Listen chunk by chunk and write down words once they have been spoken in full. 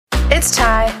It's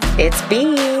Ty. It's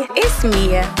B. It's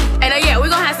Mia. And yeah, we're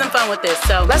gonna have some fun with this.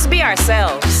 So Let's be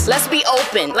ourselves. let's be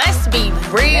open. Let's be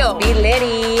real. Be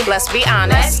litty. Let's be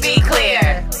honest. Let's be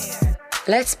clear.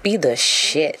 Let's be the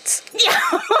shit.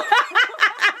 Yeah.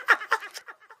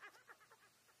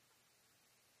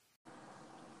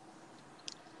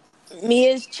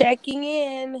 Mia's checking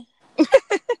in.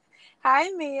 Hi,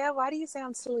 Mia. Why do you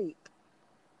sound asleep?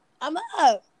 I'm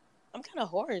up. I'm kind of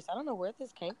hoarse. I don't know where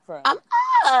this came from. I'm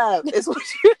up. Is what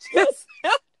you just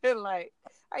sounded like.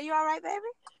 Are you all right, baby?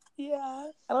 Yeah.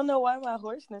 I don't know why my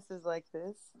hoarseness is like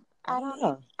this. I don't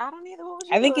know. I don't either. What was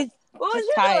you I think doing? it's What was just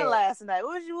you tired. doing last night?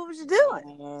 What was you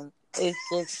doing? Man, it's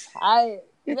just tired.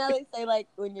 You know, they say like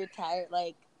when you're tired,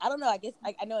 like I don't know. I guess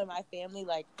I know in my family,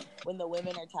 like when the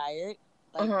women are tired,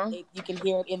 like you can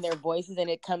hear it in their voices, and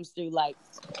it comes through like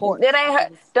hoarse. It ain't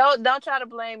her. Don't try to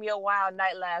blame your wild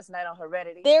night last night on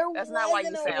Heredity. That's not why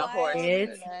you sound hoarse.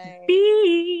 It's night.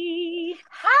 B.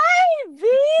 Hi,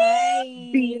 V. Hey.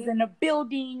 B is in the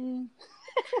building.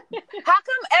 How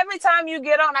come every time you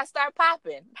get on, I start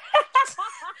popping?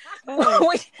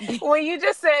 when you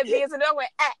just said V is in the I went,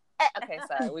 Okay,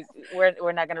 sorry.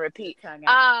 We're not gonna repeat.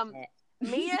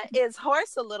 Mia is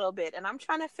hoarse a little bit, and I'm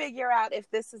trying to figure out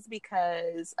if this is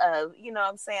because of,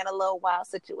 I'm saying, a little wild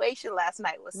situation. Last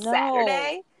night was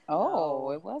Saturday.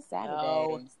 Oh, it was Saturday.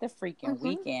 No. It's the freaking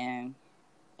weekend.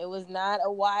 It was not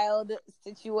a wild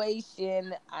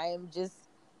situation. I am just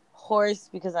hoarse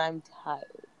because I'm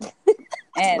tired.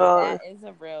 And Well, that is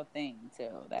a real thing, too.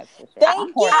 That's for sure.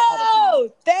 Thank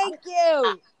you. Thank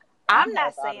you. I'm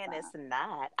not saying it's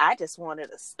not. I just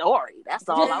wanted a story. That's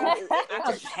all I wanted.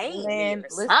 Entertainment Man, or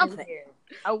listen something. here.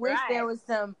 I wish Right. there was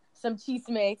some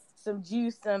chisme, some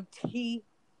juice, some tea.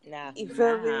 Nah. You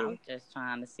feel Nah, I'm me? just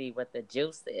trying to see what the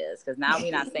juice is, because now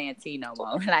we're not saying tea no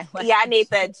more. Like, what- Yeah, I need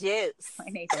the juice. I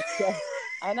need the juice.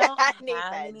 I know. I need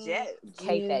that juice.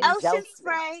 Take that Ocean juice.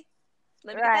 spray.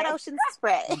 Let me Right. get that ocean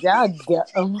spray.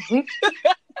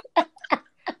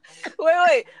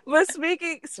 Wait. But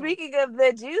speaking of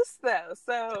the juice, though,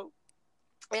 so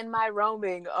in my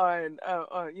roaming on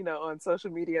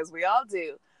social media, as we all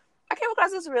do, I came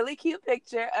across this really cute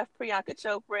picture of Priyanka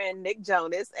Chopra and Nick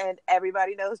Jonas, and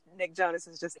everybody knows Nick Jonas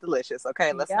is just delicious.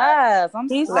 Okay, let's not. Yes, I'm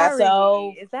He's sorry.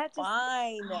 so Is that just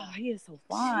fine. Oh, he is so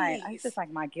fine. Jeez. It's just like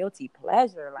my guilty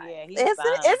pleasure. Like, Yeah, he's Is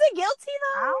fine. it guilty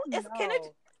I though? don't Can know.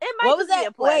 it might What was just be that?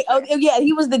 a pleasure. Wait, yeah,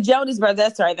 he was the Jonas brother.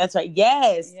 That's right.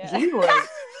 Yes, Yeah. he was.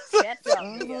 Shut up,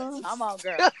 Mia. Come on,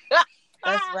 girl.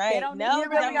 That's right. Get on this- No, you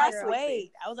because really I'm are like, sleepy.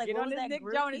 wait. I was like, Get what on was this that Nick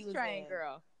group he Jonas was train, in?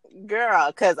 girl. Girl,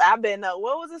 because I've been what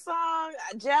was the song?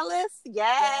 Jealous?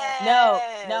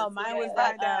 Yes. No, mine was Let's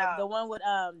that find out. the one with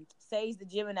Sage the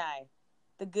Gemini.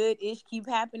 The good ish keep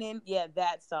happening. Yeah,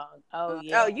 that song. Oh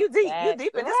yeah. Oh, you deep in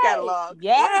this catalog.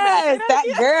 Yes, Wait a minute, say that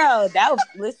again? girl. That was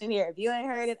listen here. If you ain't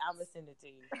heard it, I'm gonna send it to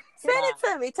you. Send it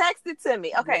to me. Text it to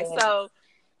me. Okay, Yeah. so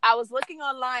I was looking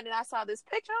online and I saw this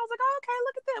picture. I was like, oh, okay,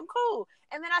 look at them. Cool.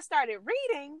 And then I started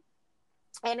reading,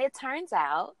 and it turns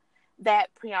out that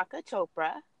Priyanka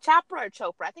Chopra,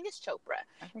 I think it's Chopra,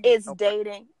 is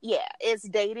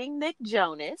dating Nick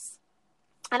Jonas.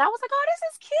 And I was like, oh,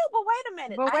 this is cute. But wait a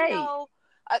minute. But I wait. know.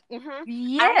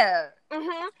 Yeah.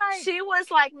 She was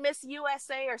like Miss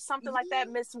USA or something like that,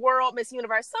 Miss World, Miss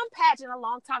Universe, some pageant a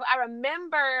long time ago. I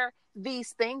remember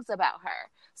these things about her.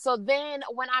 So then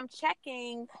when I'm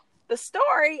checking the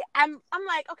story, I'm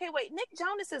like, okay, wait, Nick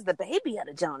Jonas is the baby of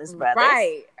the Jonas Brothers.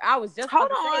 Right. I was just Hold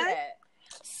about to on. say that.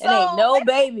 It ain't no wait-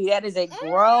 baby. That is a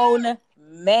grown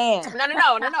man.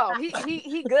 No.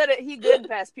 He good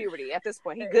past puberty at this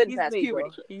point. He good past puberty.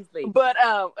 He's legal. But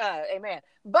amen.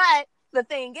 But the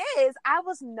thing is, I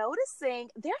was noticing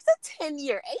there's a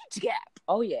 10-year age gap.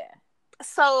 Oh, yeah.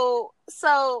 So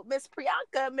Miss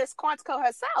Priyanka, Miss Quantico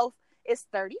herself, is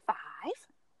 35.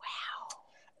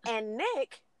 Wow. And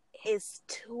Nick is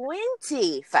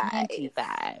 25.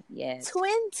 25. Yes.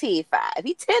 25.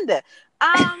 He tender.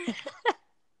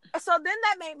 So then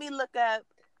that made me look up,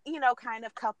 kind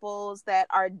of couples that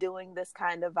are doing this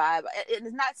kind of vibe.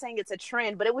 It's not saying it's a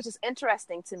trend, but it was just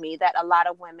interesting to me that a lot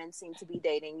of women seem to be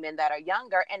dating men that are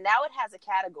younger, and now it has a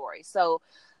category. So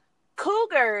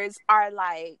cougars are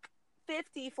like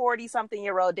 50, 40 something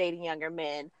year old dating younger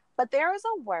men, but there is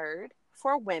a word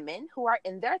for women who are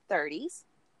in their 30s,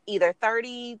 either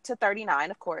 30 to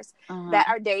 39, of course, that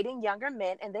are dating younger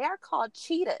men, and they are called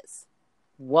cheetahs.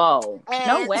 Whoa.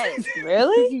 No And- way.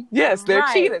 Really? Yes, they're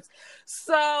Right. cheetahs.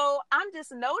 So I'm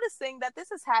just noticing that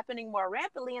this is happening more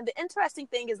rampantly. And the interesting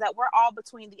thing is that we're all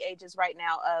between the ages right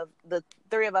now of the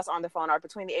three of us on the phone are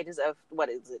between the ages of,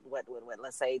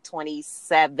 let's say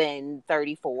 27,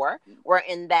 34. We're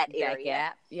in that area. That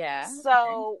gap. Yeah.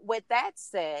 So with that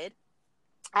said,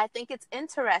 I think it's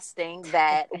interesting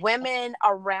that women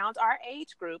around our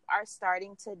age group are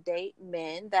starting to date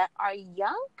men that are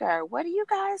younger. What do you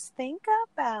guys think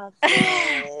about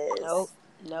this?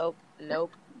 Nope.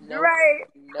 Right.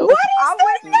 Nope.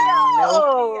 What is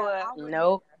Nope. no?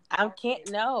 Nope. I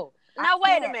can't. No. Now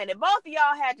wait a minute. Both of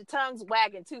y'all had your tongues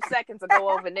wagging 2 seconds ago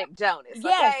over Nick Jonas.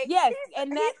 Okay? Yes,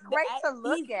 and He's great to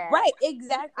look at. Right,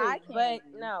 exactly. I But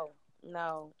can't.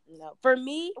 no. For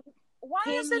me, Why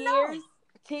 10 is it years.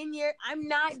 10 years. I'm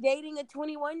not dating a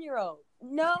 21-year-old.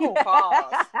 No.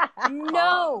 Pause.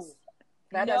 No.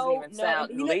 That doesn't even sound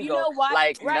legal. You know why?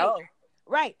 Like, right. no.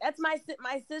 Right. That's my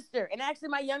sister. And actually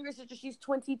my younger sister, she's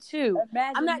 22.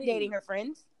 I'm not dating her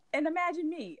friends. And imagine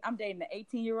me. I'm dating an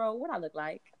 18-year-old. What I look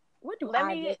like? What do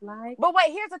I look like? But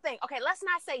wait, here's the thing. Okay, let's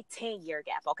not say 10-year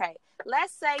gap, okay?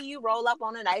 Let's say you roll up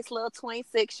on a nice little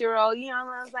 26-year-old, you know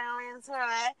what I'm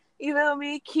saying? You feel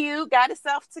me? Cute, got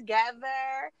herself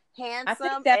together,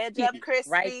 handsome, edge up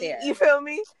crispy. Right there. You feel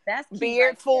me? That's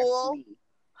beard full.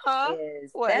 Huh?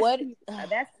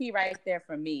 That's key right there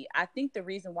for me. I think the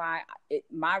reason why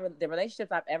the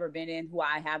relationships I've ever been in, who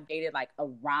I have dated like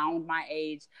around my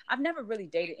age, I've never really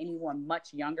dated anyone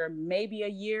much younger, maybe a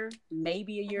year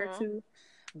or two,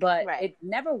 but it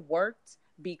never worked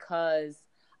because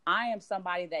I am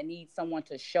somebody that needs someone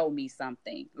to show me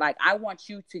something. Like, I want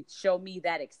you to show me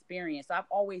that experience. So I've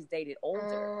always dated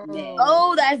older men.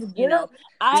 Oh, that's good. You know,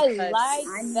 I need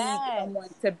that. someone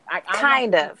to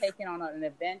kind of taking on an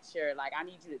adventure. Like, I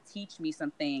need you to teach me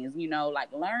some things. You know,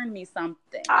 like, learn me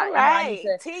something. All right,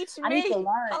 teach me. I need to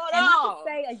learn. Hold and on. not to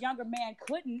say a younger man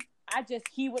couldn't. I think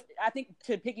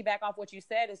to piggyback off what you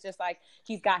said, it's just like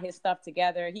he's got his stuff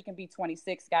together. He can be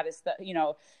 26, got his stuff, you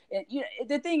know.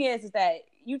 The thing is that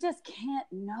you just can't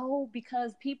know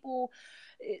because people,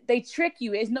 they trick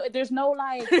you. There's no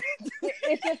like,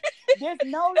 there's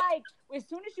no like, as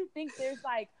soon as you think there's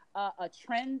like a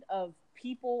trend of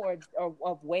people or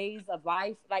of ways of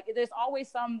life, like there's always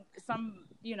some,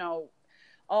 you know,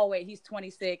 oh wait, he's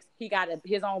 26. He got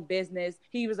his own business.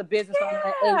 He was a business owner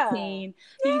at 18.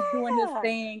 He's doing his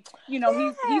thing. You know,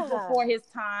 he's before his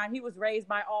time. He was raised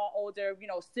by all older, you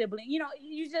know, siblings. You know,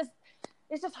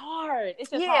 it's just hard. It's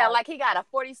just hard. Like he got a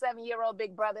 47-year-old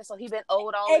big brother, so he been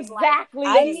old all his life. Exactly.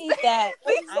 I need that.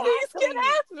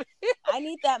 I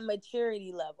need that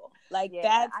maturity level. Like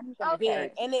that's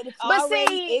big, and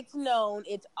it's known.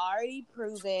 It's already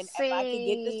proven. If I could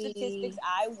get the statistics,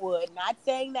 I would. Not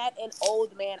saying that an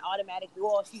old man automatically,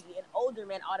 an older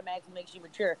man automatically makes you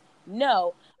mature.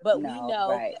 No, but we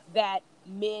know that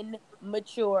men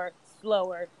mature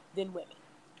slower than women.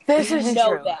 This is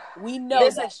true. That. We know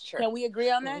this that. Is true. Can we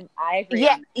agree on that? I agree.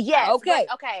 Yeah. Yes. Okay.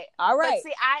 Okay. All right.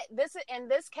 But see, in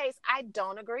this case, I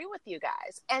don't agree with you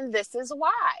guys, and this is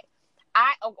why.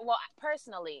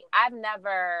 Personally, I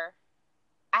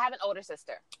have an older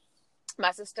sister.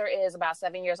 My sister is about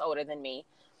 7 years older than me.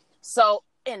 So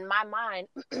in my mind,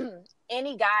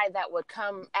 any guy that would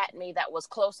come at me that was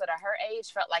closer to her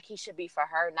age felt like he should be for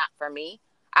her, not for me.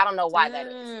 I don't know why that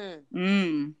is.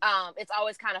 It's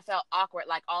always kind of felt awkward.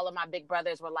 Like all of my big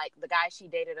brothers were like the guy she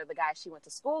dated or the guy she went to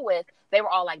school with. They were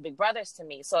all like big brothers to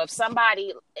me. So if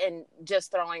somebody, and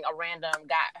just throwing a random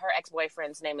guy, her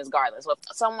ex-boyfriend's name is Garland. So if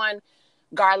someone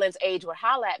Garland's age would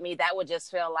holler at me, that would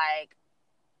just feel like,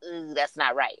 that's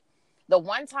not right. The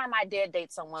one time I did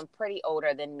date someone pretty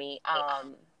older than me,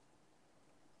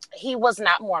 he was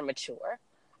not more mature.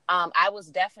 I was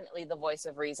definitely the voice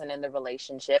of reason in the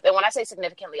relationship. And when I say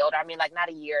significantly older, I mean like not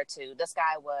a year or two. This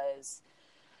guy was,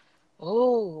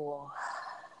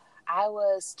 I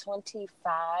was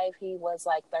 25. He was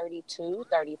like 32,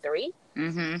 33.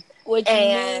 Mm-hmm. Which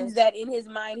means that in his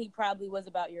mind, he probably was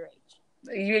about your age.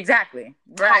 Exactly.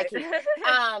 Right.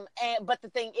 But the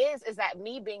thing is that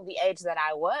me being the age that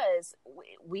I was,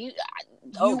 he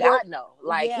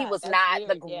was not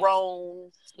the grown,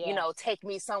 you know, take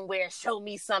me somewhere, show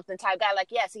me something type guy. Like,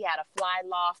 yes, he had a fly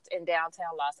loft in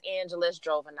downtown Los Angeles,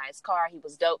 drove a nice car. He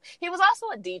was dope. He was also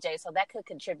a DJ, so that could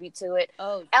contribute to it.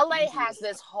 LA has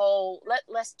this whole,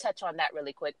 let's touch on that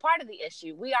really quick. Part of the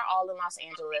issue, we are all in Los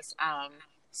Angeles.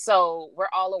 So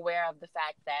we're all aware of the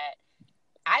fact that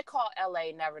I call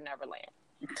LA Never Never Land.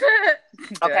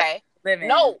 Okay?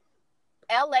 No,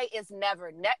 LA is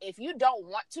never, if you don't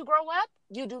want to grow up,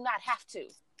 you do not have to.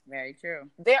 Very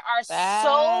true. There are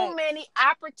so many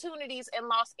opportunities in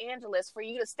Los Angeles for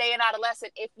you to stay an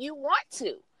adolescent if you want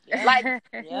to. Like,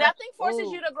 nothing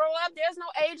forces you to grow up. There's no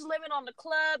age limit on the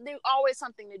club. There's always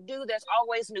something to do. There's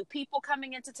always new people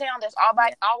coming into town. There's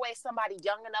always somebody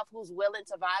young enough who's willing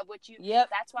to vibe with you.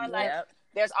 That's why,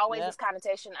 there's always this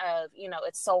connotation of, you know,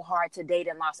 it's so hard to date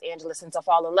in Los Angeles and to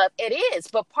fall in love. It is.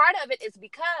 But part of it is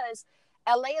because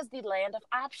LA is the land of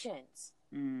options.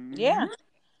 Mm-hmm. Yeah.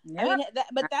 Yeah. I mean,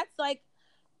 but that's like,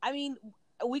 I mean,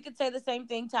 we could say the same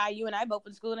thing, Ty. You and I both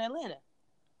went to school in Atlanta.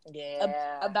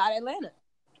 Yeah. About Atlanta.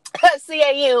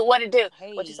 CAU, what it do?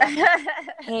 Hey. What you say?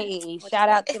 Hey, shout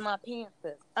out to my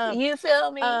Panthers. You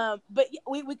feel me? But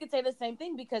we could say the same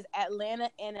thing because Atlanta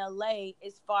and LA,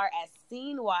 as far as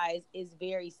scene wise, is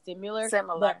very similar.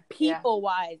 But people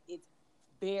wise, it's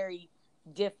very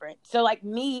different. So like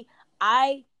me,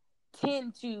 I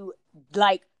tend to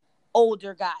like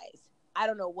older guys. I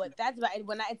don't know what that's about. And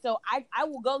I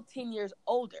will go 10 years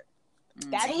older.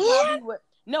 That's probably what.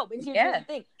 No, but here's the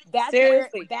thing. That's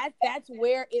Seriously. where that's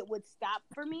where it would stop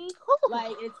for me.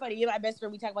 Like, it's funny. You know, my best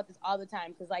friend, we talk about this all the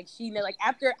time because, like, she know, like,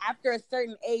 after a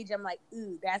certain age, I'm like,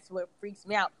 ooh, that's what freaks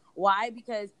me out. Why?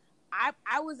 Because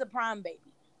I was a prom baby.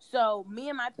 So me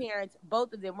and my parents,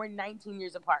 both of them, we're 19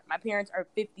 years apart. My parents are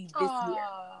 50 this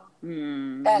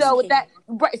year. So with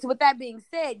that being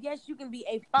said, yes, you can be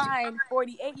a fine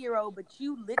 48-year-old, but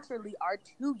you literally are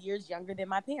 2 years younger than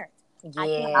my parents. Yeah. I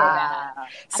can't go that.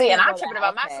 See, and I'm tripping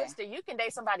about my sister. You can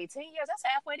date somebody 10 years. That's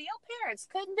halfway to your parents.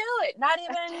 Couldn't do it. Not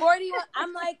even 41.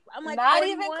 I'm like not 41.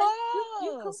 even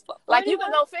close. Like you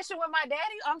can go fishing with my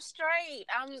daddy. I'm straight.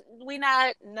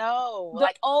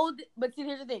 But see,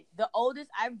 here's the thing. The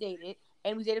oldest I've dated,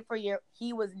 and we dated for a year,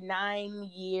 he was 9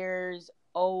 years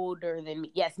older than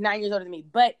me. Yes, 9 years older than me.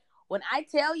 But when I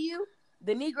tell you,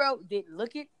 the Negro didn't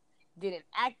look it, didn't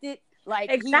act it.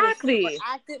 Like, exactly. He was super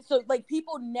active. So, like,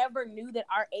 people never knew that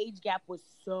our age gap was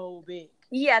so big.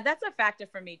 Yeah, that's a factor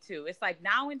for me too. It's like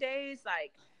nowadays,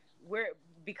 like, we're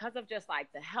because of just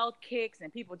like the health kicks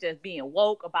and people just being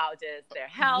woke about just their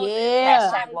health.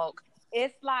 Yeah, hashtag woke.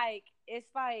 It's like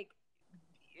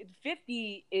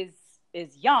 50 is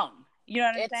young. You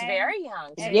know what I'm saying? It's very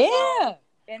young.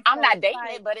 And I'm not dating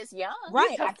it, but it's young.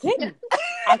 Right. I couldn't.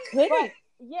 But,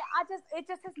 yeah, it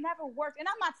just has never worked. And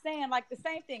I'm not saying like the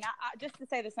same thing. I just to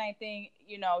say the same thing,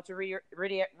 you know, to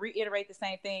reiterate the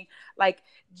same thing. Like,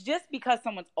 just because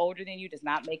someone's older than you does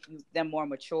not make them more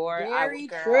mature. Very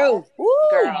true. Ooh,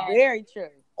 very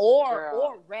true.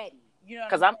 Or ready. You know,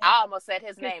 because I almost said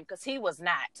his name because he was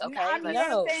not. Okay, you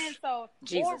know what I'm saying? So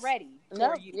Jesus. Or ready.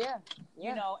 No, you. Yeah.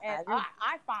 You know, and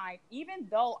I find even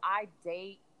though I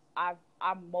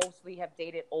mostly have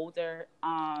dated older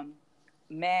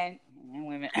men and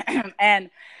women and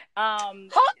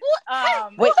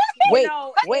wait, you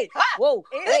know, whoa,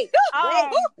 wait,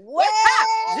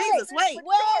 Jesus, wait.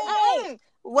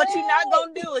 What you not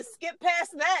gonna do is skip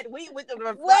past that. We with the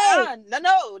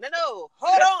no,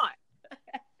 hold on.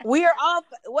 We are off.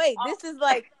 Wait, this is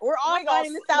like we're all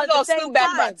finding this out. We're gonna scoot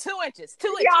back about 2 inches. 2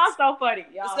 inches. Y'all so funny.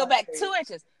 Let's go back 2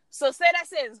 inches. So say that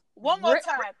sentence one more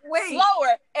time,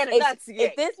 slower and enunciate.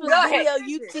 If this was video,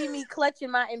 you'd see me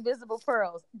clutching my invisible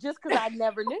pearls just because I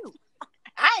never knew.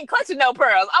 I ain't clutching no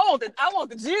pearls. I want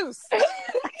the juice.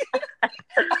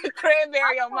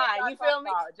 Cranberry on mine. You feel me?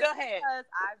 Go ahead. Because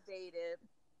I've dated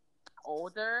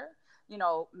older, you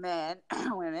know, men,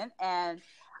 women, and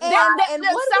what happens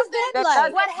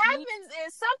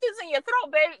is something's in your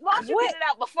throat, baby. Why don't you get it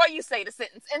out before you say the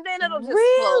sentence, and then it'll just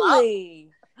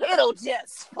really. It'll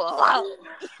just flow.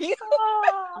 Really?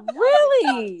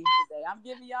 I'm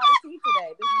giving y'all the tea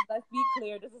today. Let's be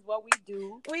clear. This is what we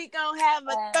do. We gonna have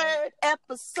a third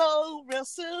episode real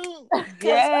soon.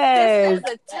 Yes.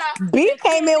 B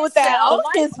came in with that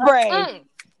ocean spray.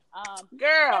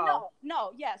 Girl.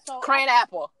 No. Yeah. So Cran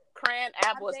apple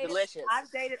is delicious.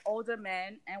 I've dated older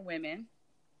men and women.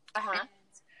 Uh-huh.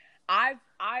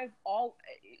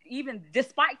 Even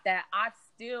despite that, I've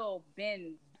still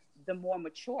been the more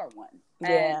mature one.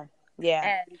 Yeah.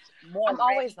 And more. I'm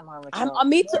always the more mature.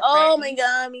 Me too. Oh my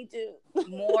God, me too.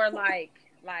 More like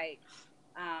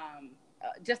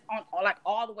just on like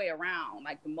all the way around,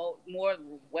 like the more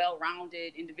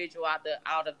well-rounded individual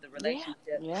out of the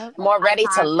relationship. Yeah. More ready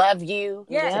to love you.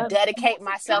 Yeah. To dedicate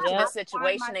myself to this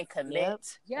situation and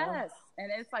commit. Yes.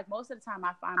 And it's like most of the time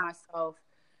I find myself,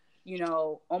 you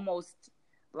know, almost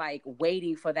like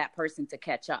waiting for that person to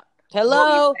catch up.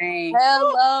 Hello. And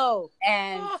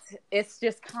it's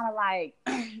just kind of like,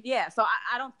 yeah. So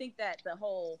I don't think that the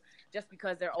whole, just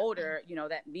because they're older, you know,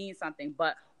 that means something.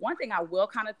 But one thing I will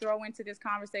kind of throw into this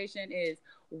conversation is,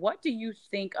 what do you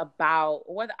think about,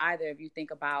 or whether either of you think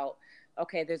about,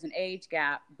 okay, there's an age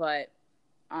gap, but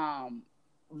I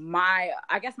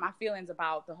guess my feelings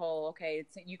about the whole, okay,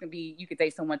 you could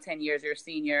date someone 10 years your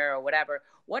senior or whatever.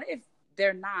 What if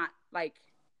they're not like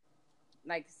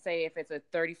like say if it's a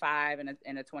 35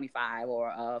 and a 25, or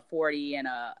a 40 and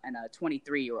a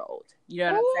 23-year-old. You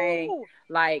know what I'm saying?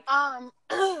 Like,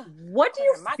 what do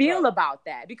you feel about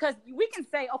that? Because we can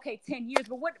say, okay, 10 years,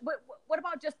 but what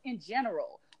about just in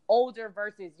general, older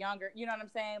versus younger? You know what I'm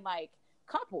saying? Like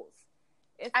couples.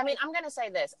 I mean, I'm gonna say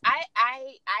this. I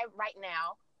right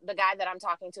now, the guy that I'm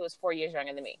talking to is 4 years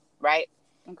younger than me, right?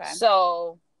 Okay.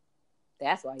 So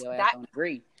that's why your ass don't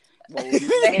agree.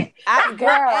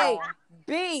 Girl,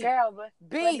 B,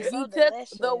 you took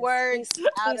the words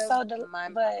out of my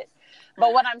mouth.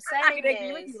 But what I'm saying I can agree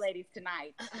is, with you ladies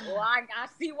tonight. Well, I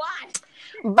see why.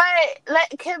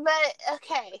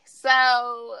 Okay,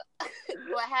 so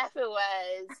what happened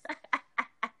was,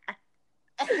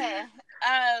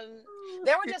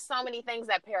 there were just so many things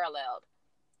that paralleled.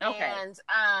 Okay. And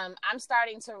I'm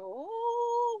starting to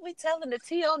we telling the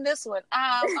tea on this one.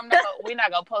 We're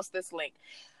not gonna post this link.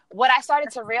 What I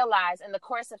started to realize in the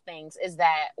course of things is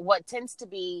that what tends to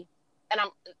be, and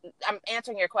I'm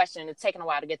answering your question, it's taken a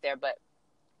while to get there, but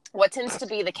what tends to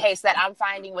be the case that I'm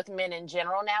finding with men in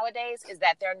general nowadays is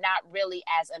that they're not really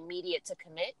as immediate to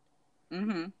commit.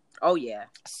 Mm-hmm. Oh yeah.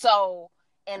 So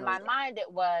in my mind,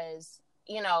 it was,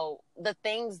 the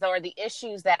things or the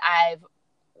issues that I've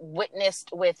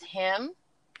witnessed with him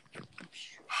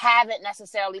haven't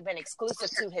necessarily been exclusive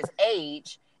to his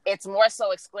age. It's more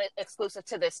so exclusive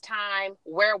to this time,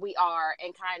 where we are,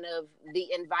 and kind of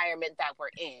the environment that we're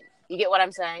in. You get what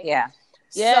I'm saying? Yeah.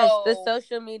 Yes, the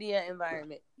social media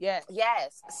environment. Yes.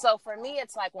 Yes. So for me,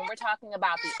 it's like when we're talking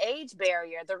about the age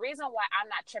barrier, the reason why I'm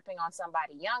not tripping on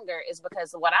somebody younger is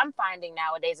because what I'm finding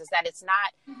nowadays is that it's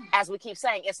not, as we keep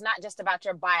saying, it's not just about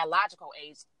your biological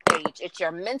age. It's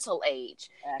your mental age.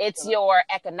 Absolutely. It's your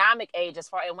economic age,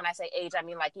 and when I say age, I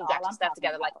mean like you got your stuff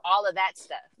together, like all of that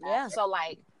stuff. Yeah. So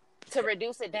like, to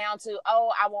reduce it down to,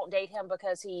 I won't date him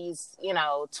because he's,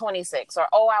 26, or,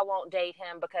 I won't date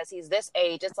him because he's this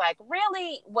age. It's like,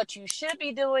 really, what you should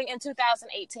be doing in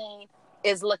 2018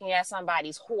 is looking at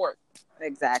somebody's hoard.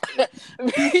 Exactly.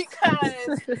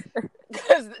 because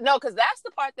that's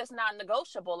the part that's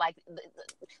non-negotiable. Like,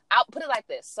 I'll put it like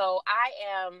this. So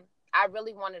I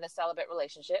really wanted a celibate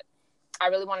relationship. I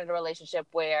really wanted a relationship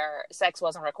where sex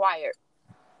wasn't required,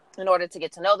 in order to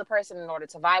get to know the person, in order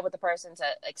to vibe with the person, to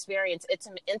experience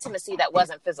intimacy that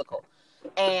wasn't physical.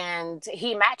 And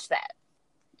he matched that.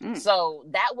 So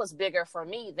that was bigger for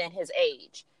me than his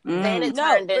age. Then it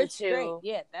turned into...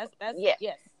 Yeah, that's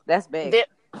yes. That's big.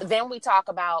 Then we talk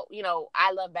about,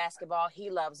 I love basketball. He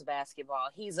loves basketball.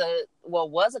 He's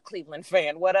was a Cleveland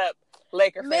fan. What up,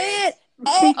 Laker fans?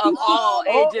 Of all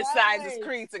ages, sizes,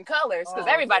 creeds, and colors. Because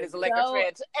everybody's a Lakers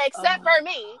fan, except for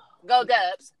me. Go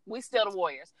Dubs. We still the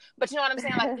Warriors. But you know what I'm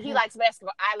saying? Like, he likes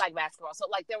basketball. I like basketball. So,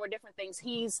 like, there were different things.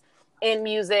 He's in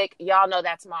music. Y'all know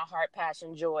that's my heart,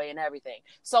 passion, joy, and everything.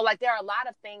 So, like, there are a lot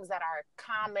of things that are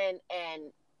common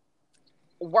and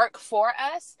work for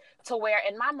us, to where,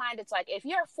 in my mind, it's like, if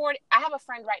you're 40, I have a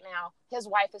friend right now. His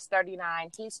wife is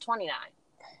 39. He's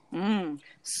 29.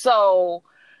 So,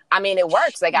 I mean, it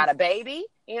works. They got a baby.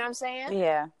 You know what I'm saying?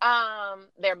 Yeah.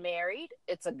 They're married.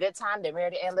 It's a good time. They're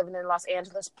married and living in Los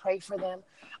Angeles. Pray for them.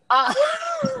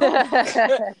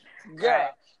 Girl.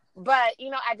 But,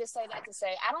 I just say that to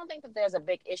say, I don't think that there's a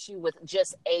big issue with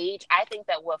just age. I think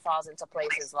that what falls into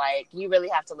place is, like, you really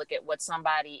have to look at what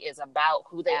somebody is about,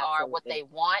 who they are, what they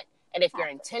want, and if your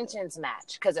intentions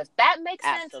match. Because if that makes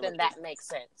sense, then that makes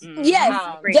sense. Yes,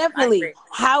 definitely.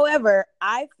 However,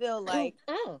 I feel like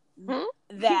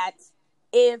that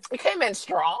if it came in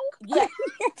strong, yeah,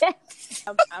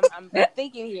 I'm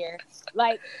thinking here,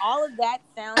 like, all of that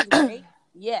sounds great,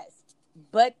 yes,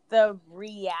 but the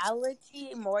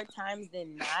reality, more times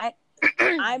than not,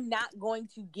 I'm not going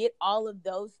to get all of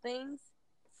those things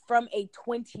from a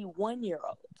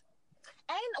 21-year-old.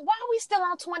 And why are we still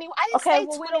on 21? I didn't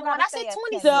say 21. I said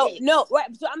 26. So no,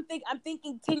 right? So I'm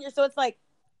thinking 10 years. So it's like,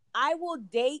 I will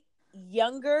date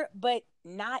younger, but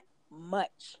not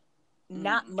much.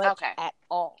 Not much at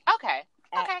all. Okay.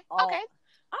 I'm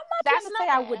not going to say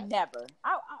I would never.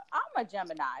 I'm a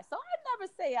Gemini, so I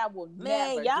never say I will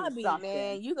never do something.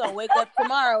 Man, you going to wake up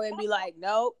tomorrow and be like,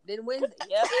 nope, then Wednesday.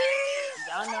 Yep.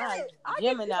 Y'all know how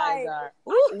Geminis are.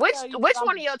 Which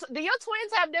one of do your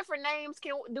twins have different names?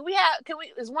 Can we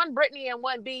is one Brittany and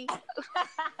one B?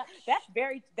 That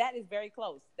is very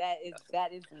close. That is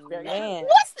very close.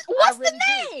 What's the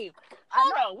name?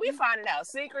 Hold on, we finding out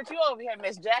secrets. You over here,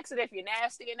 Miss Jackson, if you're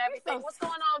nasty and everything. What's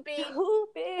going on, B?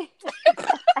 Stupid.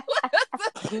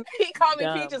 He called me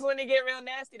Peaches when they get real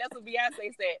nasty. That's what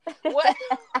Beyonce said. What?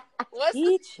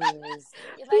 Peaches. You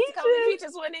like to call me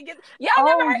Peaches when it gets. Y'all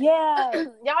don't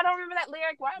remember that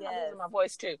lyric? Why am I losing my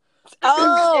voice too?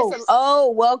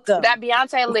 Welcome. That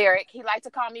Beyonce lyric. He liked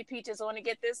to call me Peaches when it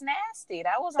get this nasty.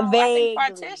 That was on I think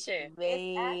Partition.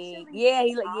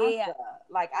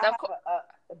 Like I have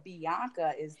a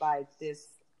Bianca is like this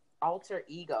alter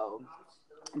ego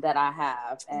that I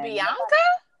have. And Bianca?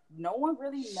 No one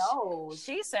really knows.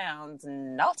 She sounds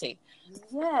naughty.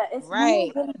 Yeah, it's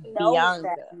right. No one really knows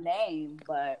that name,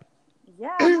 but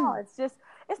no, it's not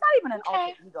even an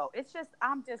alter ego. It's just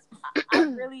I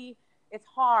really. It's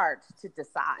hard to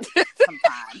decide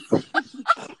sometimes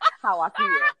how I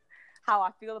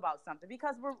feel about something,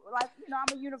 because we're like,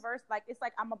 I'm a universe. Like, it's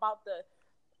like I'm about the,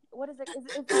 what is it? Is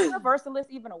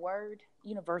universalist even a word?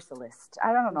 Universalist.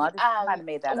 I don't know. I just might have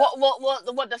made that up.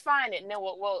 We'll define it, and then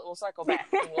we'll circle back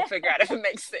and we'll figure out if it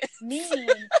makes sense. Meaning,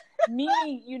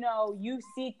 you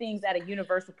see things at a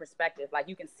universal perspective. Like,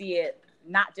 you can see it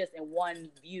not just in one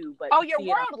view, but you're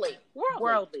worldly.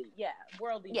 Worldly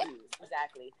views,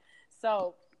 exactly.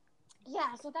 So,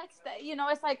 so that's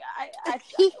it's like I at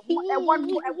one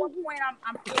point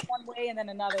I'm feeling one way, and then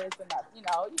another is another. You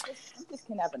just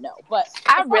can never know. But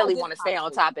I really want to stay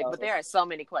on topic, but there are so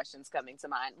many questions coming to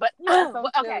mind. But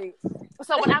okay,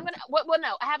 so what I'm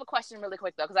gonna I have a question really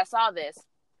quick though, because I saw this,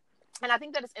 and I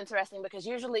think that it's interesting because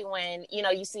usually when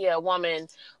you see a woman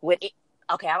with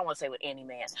I don't want to say with any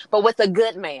man, but with a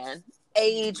good man,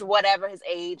 age, whatever his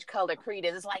age, color, creed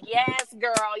is, it's like, yes,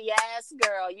 girl, you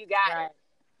got it.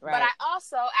 Right. But I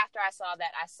also, after I saw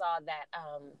that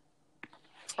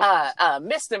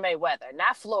Mr. Mayweather,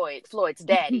 not Floyd's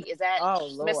daddy, is that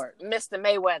Mr.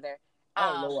 Mayweather,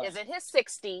 is in his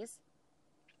 60s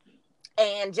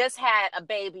and just had a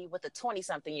baby with a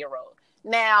 20-something-year-old.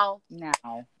 Now,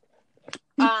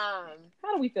 how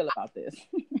do we feel about this?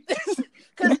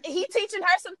 Because he teaching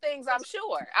her some things, I'm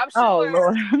sure. Oh,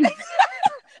 Lord.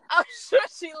 I'm sure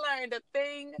she learned a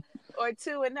thing or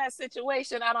two in that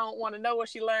situation. I don't want to know what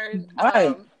she learned.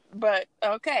 Right. But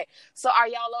okay. So are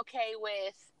y'all okay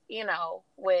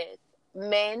with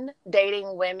men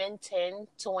dating women 10,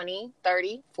 20,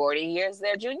 30, 40 years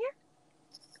their junior?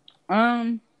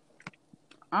 I'm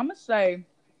going to say,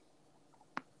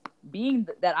 being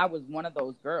that I was one of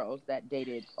those girls that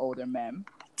dated older men.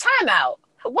 Time out.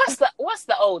 What's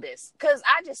the oldest? Because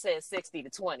I just said 60 to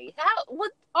 20.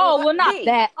 Not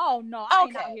that. Oh no, I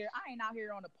ain't out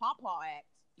here on the pawpaw act.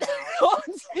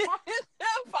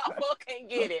 Pawpaw can't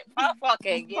get it. Pawpaw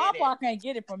can't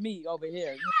get it from me over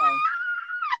here.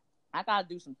 I gotta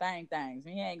do some things.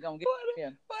 He ain't gonna get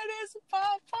it. What is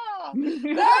pawpaw?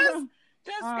 That's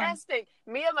disgusting.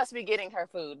 Mia must be getting her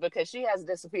food because she has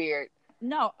disappeared.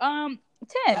 No, 10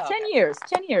 years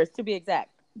to be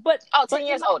exact. But 10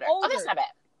 years older. Oh, that's not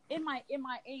bad. In my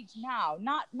age now,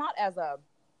 not as a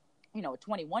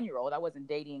 21-year-old. I wasn't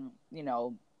dating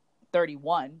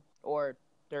 31 or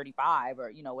 35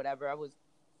 or whatever. I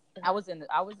was in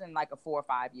like a 4 or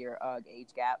 5 year age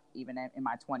gap even in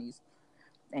my 20s,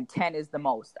 and 10 is the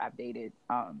most I've dated.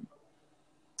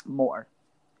 More.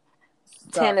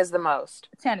 So, 10 is the most.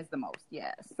 10 is the most.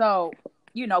 Yeah. So.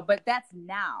 But that's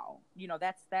now,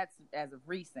 that's as of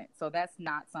recent. So that's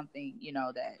not something,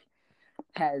 that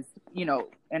has,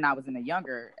 and I was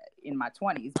in my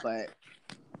 20s, but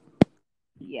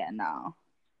yeah, no.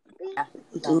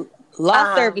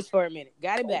 Lost service for a minute.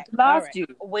 Got it back. Lost you.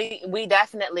 We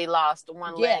definitely lost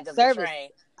one leg of the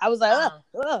train. I was like,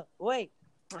 wait.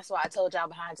 That's why I told y'all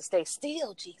behind to stay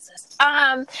still, Jesus.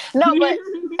 No, but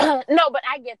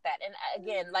I get that. And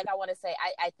again, like I want to say,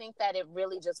 I think that it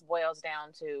really just boils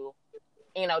down to,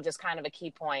 just kind of a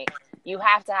key point. You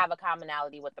have to have a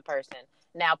commonality with the person.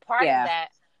 Now, part of that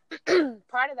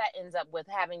ends up with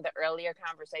having the earlier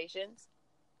conversations.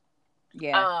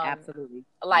 Yeah, absolutely.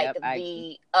 Like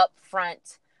the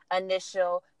upfront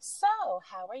initial, so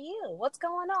how are you? What's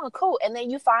going on? Cool. And then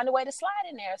you find a way to slide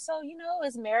in there. So,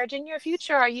 is marriage in your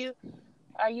future? Are you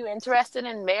interested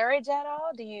in marriage at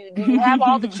all? Do you have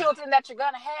all the children that you're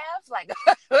gonna have? Like,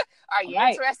 are you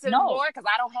interested in more? Because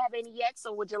I don't have any yet.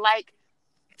 So would you like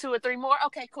 2 or 3 more?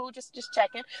 Okay, cool. Just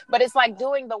checking. But it's like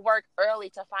doing the work early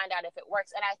to find out if it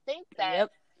works. And I think that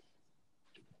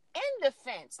in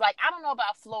defense, like, I don't know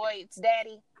about Floyd's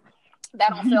daddy.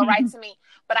 That don't feel right to me.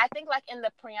 But I think like in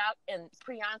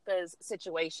Priyanka's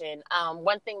situation,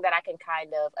 one thing that I can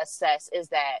kind of assess is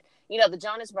that, the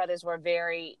Jonas Brothers were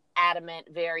very adamant,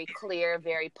 very clear,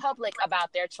 very public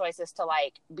about their choices to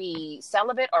like be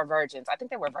celibate or virgins. I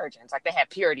think they were virgins. Like they had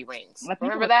purity rings.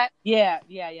 Remember that? Yeah.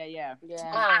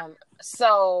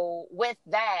 So with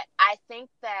that, I think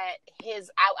that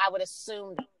I would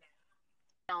assume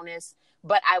Jonas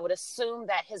but I would assume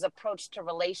that his approach to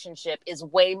relationship is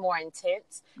way more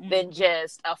intense than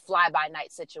just a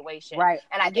fly-by-night situation. Right.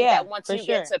 And I think that once you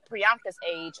get to Priyanka's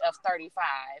age of 35,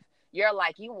 you're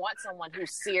like, you want someone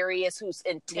who's serious, who's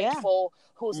intentful,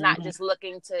 who's not just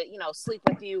looking to, you know, sleep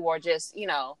with you or just, you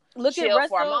know, chill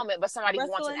for a moment, but somebody who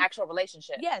wants an actual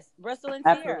relationship. Yes, Russell and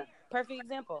Sierra. Perfect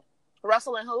example.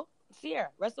 Russell and who? Sierra.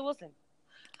 Russell Wilson.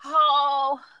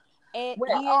 Oh, and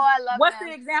I love What's him.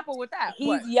 the example with that?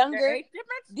 He's younger. The age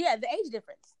difference? Yeah, the age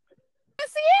difference. And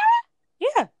Sierra?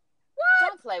 Yeah.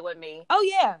 Don't play with me. Oh,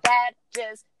 yeah. That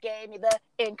just gave me the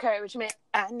encouragement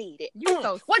I needed. You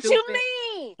so what stupid. you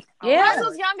mean? Yeah.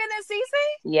 Russell's younger than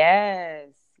Cece? Yes.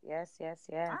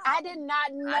 I did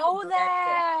not know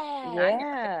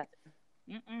that.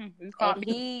 Yeah. And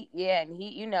he,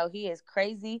 you know, he is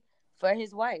crazy for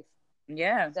his wife.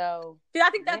 Yeah. So see, I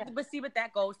think that, but see, what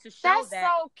that goes to show that's that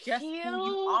so just cute. who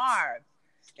you are.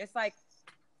 It's like,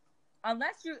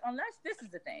 unless this is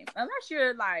the thing, unless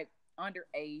you're like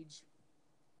underage,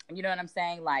 you know what I'm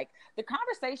saying? Like the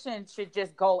conversation should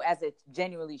just go as it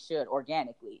genuinely should,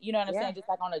 organically. You know what I'm saying? Just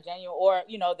like on a genuine, or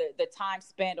you know, the time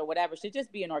spent or whatever should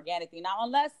just be an organic thing. Now,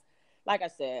 unless, like I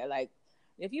said, like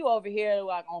if you over here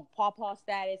like on pawpaw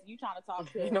status, you trying to talk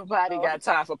to nobody got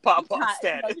time for pawpaw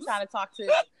status. You trying to talk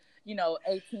to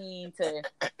 18 to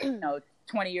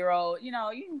 20-year-old. You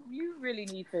know, you really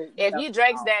need to. If you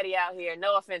Drake's daddy out here,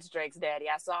 no offense, Drake's daddy.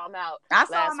 I saw him out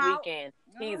last weekend.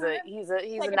 He's a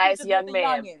nice young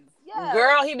man. Yeah.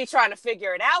 Girl, he be trying to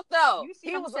figure it out though.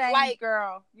 He was like,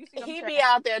 girl, he be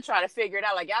out there trying to figure it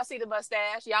out. Like, y'all see the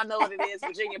mustache? Y'all know what it is,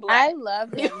 Virginia Black. I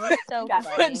love him. He's so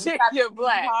funny. Virginia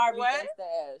Black. What?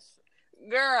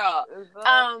 Girl.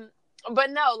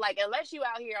 But no, like, unless you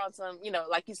out here on some, you know,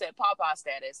 like you said, pawpaw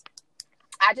status,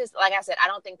 like I said, I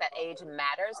don't think that age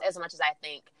matters as much as I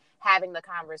think having the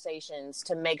conversations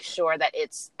to make sure that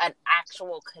it's an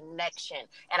actual connection.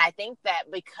 And I think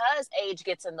that because age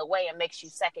gets in the way and makes you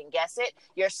second guess it,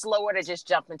 you're slower to just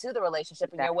jump into the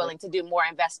relationship, and you're willing to do more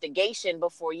investigation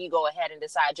before you go ahead and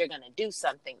decide you're going to do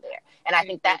something there. And I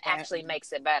think that actually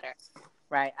makes it better.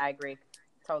 Right. I agree.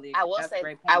 Totally. I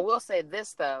will say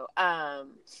this though.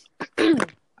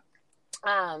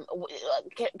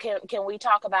 Can we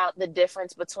talk about the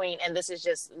difference between, and this is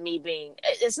just me being,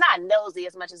 it's not nosy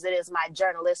as much as it is my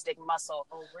journalistic muscle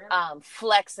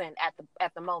flexing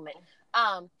at the moment.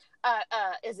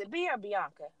 Is it B or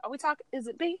Bianca? Are we talking? Is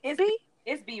it B?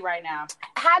 It's B right now.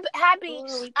 Happy.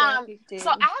 So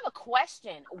I have a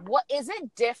question. What is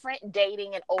it different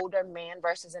dating an older man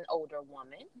versus an older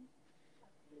woman?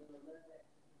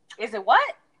 Is it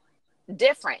what?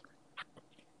 Different.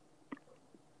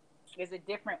 Is it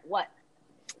different what?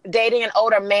 Dating an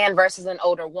older man versus an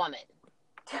older woman.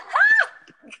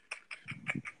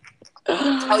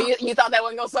 Oh, you thought that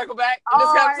wasn't gonna circle back in this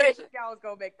conversation? I was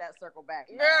gonna make that circle back,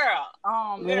 girl.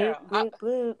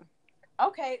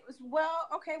 Okay,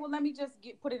 well, let me just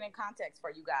put it in context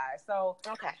for you guys. So,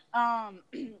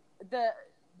 the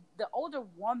older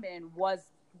woman was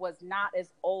not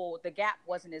as old. The gap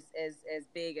wasn't as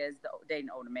big as the dating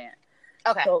older man.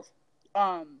 Okay. So,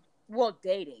 well,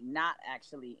 dating, not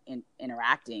actually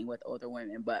interacting with older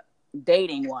women, but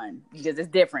dating one, because it's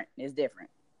different. It's different,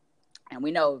 and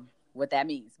we know what that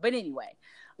means. But anyway,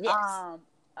 yes.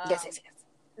 Yes.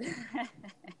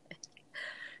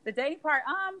 The dating part,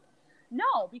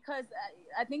 no, because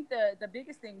I think the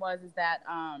biggest thing is that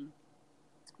and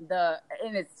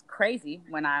it's crazy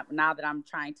now that I'm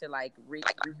trying to like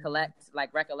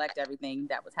recollect everything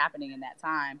that was happening in that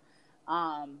time.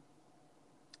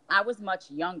 I was much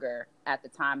younger at the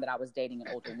time that I was dating an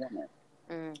older woman.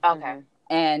 Okay.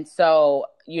 And so,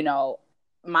 you know,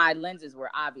 my lenses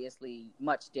were obviously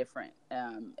much different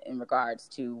in regards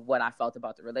to what I felt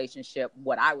about the relationship,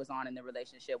 what I was on in the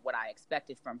relationship, what I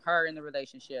expected from her in the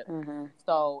relationship. Mm-hmm.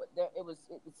 So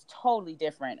it's totally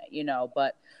different, you know,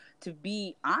 but to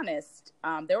be honest,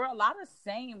 there were a lot of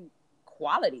same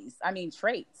qualities. I mean,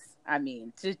 traits. I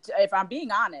mean, if I'm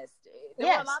being honest, there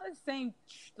were a lot of the same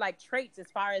like traits as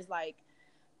far as like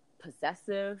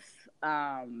possessive,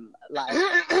 yeah.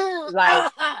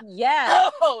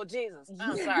 Oh Jesus,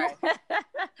 I'm sorry.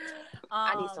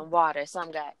 I need some water. Some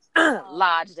got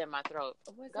lodged in my throat.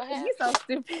 Go ahead. You're so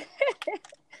stupid,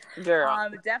 girl.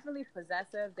 Definitely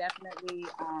possessive. Definitely.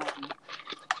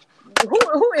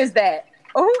 Who is that?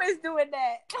 Who is doing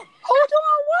that? Who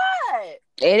doing what?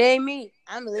 It ain't me.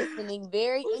 I'm listening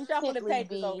very intently. Shuffle the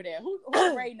papers over there. Who's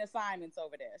grading assignments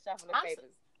over there? Shuffle the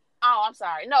papers. Oh, I'm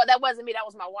sorry. No, that wasn't me. That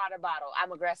was my water bottle.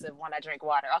 I'm aggressive when I drink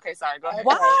water. Okay, sorry. Go ahead.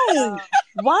 Why?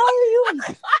 Why are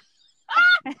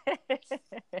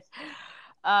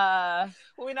you?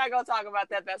 We we're not gonna talk about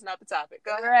that. That's not the topic.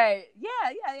 Go ahead. Right.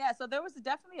 Yeah. So there was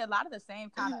definitely a lot of the same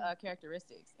kind of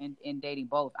characteristics in dating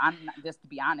both. I'm not, just to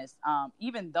be honest,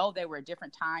 even though they were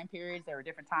different time periods, there were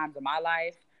different times of my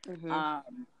life.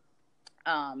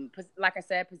 Like I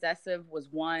said, possessive was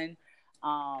one.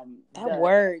 That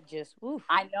word just, oof.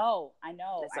 I know.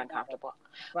 It's uncomfortable.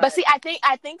 But see, I think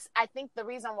the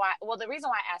reason why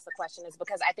I asked the question is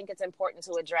because I think it's important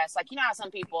to address, like, you know how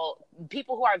some people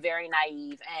who are very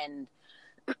naive and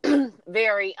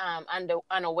very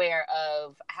unaware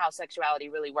of how sexuality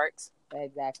really works.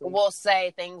 Exactly. Will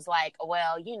say things like,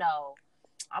 well, you know,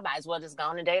 I might as well just go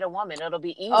on and date a woman. It'll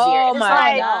be easier. Oh, it's my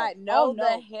like, God. No,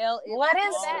 the hell is what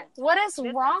is that? What is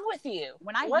wrong with you?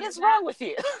 What is wrong with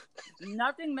you?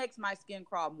 Nothing makes my skin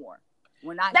crawl more.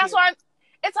 That's why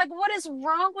it's like, what is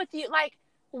wrong with you? Like,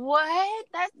 what?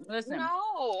 Listen,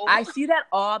 no. I see that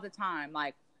all the time.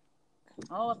 Like,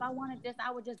 oh, if I wanted this,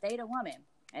 I would just date a woman.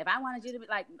 If I wanted you to be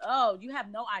like, oh, you have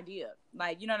no idea.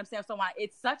 Like, you know what I'm saying? So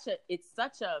it's such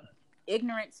a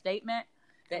ignorant statement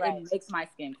that it makes my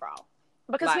skin crawl.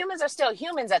 Because like, humans are still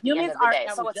humans at the end of the day.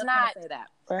 So it's not. Say that.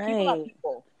 Right. People are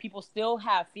people. People still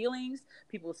have feelings.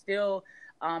 People still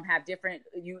have different.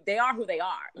 They are who they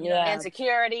are. Yeah.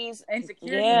 Insecurities,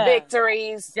 yeah.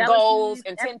 victories, jealousies, goals,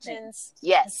 intentions. Everything.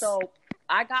 Yes. So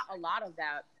I got a lot of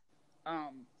that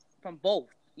from both.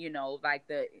 You know, like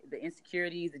the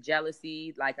insecurities, the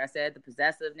jealousy, like I said, the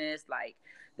possessiveness, like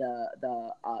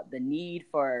the need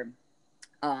for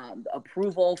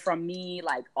approval from me,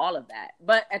 like all of that.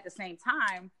 But at the same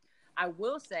time, I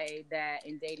will say that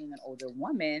in dating an older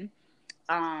woman,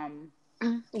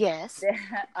 yes,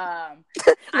 I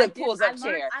pulls up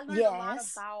chair.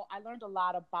 I learned a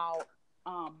lot about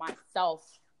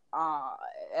myself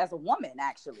as a woman,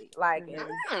 actually. Like,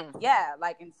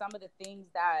 like in some of the things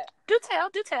that do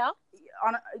tell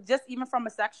just even from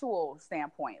a sexual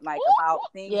standpoint, like about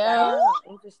things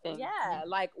interesting. Yeah,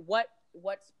 like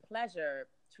what's pleasure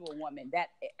to a woman that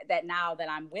now that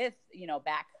I'm with, you know,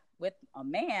 back with a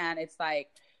man, it's like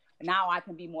now I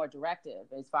can be more directive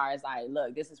as far as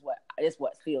this is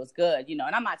what feels good, you know.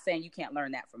 And I'm not saying you can't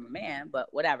learn that from a man,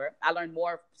 but whatever. I learned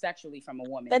more sexually from a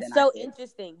woman. That's so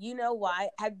interesting. You know why?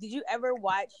 Did you ever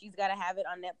watch She's Gotta Have It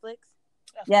on Netflix?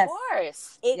 Yes. Of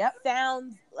course. It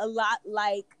sounds a lot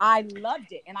like I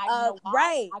loved it, and I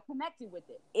I connected with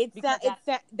it.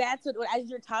 That's what as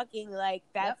you're talking, like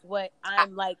that's what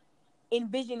I'm like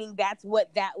envisioning. That's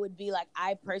what that would be like.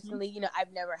 I personally, you know,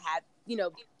 I've never had, you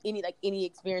know, any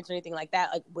experience or anything like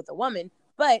that, like with a woman.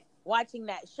 But watching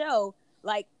that show,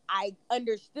 like I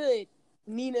understood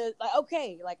Nina. Like,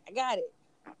 okay, like I got it.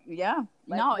 Yeah,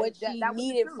 like, what she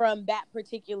needed from that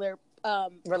particular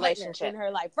relationship in her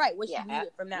life, right? What she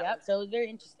needed from that one. So it was very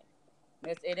interesting.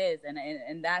 It is,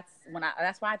 and that's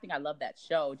why I think I love that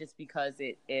show, just because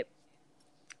it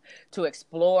to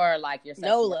explore like your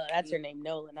Nola, that's her name,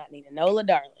 Nola, not Nina. Nola,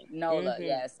 darling. Nola,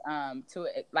 yes. To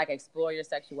like explore your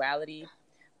sexuality,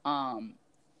 and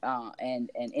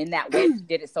in that way, she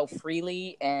did it so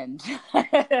freely and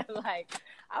like.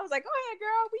 I was like, "Go ahead,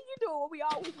 girl. You doing what we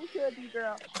always should do,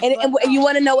 girl." And you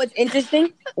want to know what's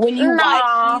interesting? When you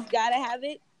watch She's Gotta Have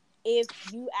It, if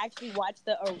you actually watch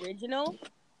the original,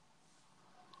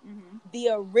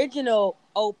 the original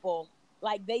Opal,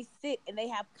 like they sit and they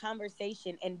have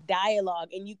conversation and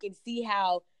dialogue, and you can see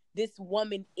how this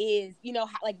woman is, you know,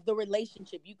 how, like the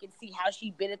relationship. You can see how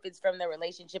she benefits from the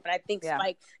relationship, and I think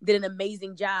Spike did an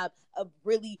amazing job of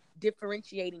really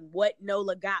differentiating what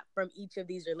Nola got from each of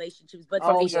these relationships. But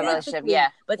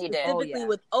specifically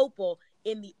with Opal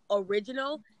in the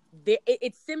original,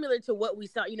 it's similar to what we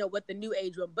saw, you know, what the new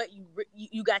age one. But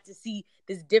you got to see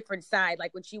this different side.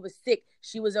 Like when she was sick,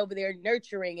 she was over there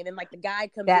nurturing, and then like the guy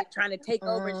comes in trying to take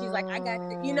over, and she's like, "I got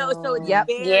this," you know. So it's Yep.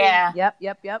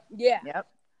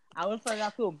 I was like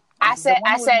that too. I said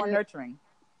nurturing.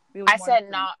 I said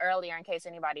not earlier in case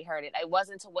anybody heard it. It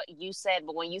wasn't to what you said,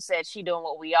 but when you said she doing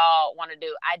what we all want to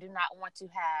do, I do not want to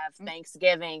have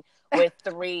Thanksgiving with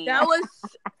three. That was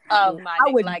I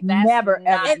would like that's never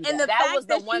ever. And the that was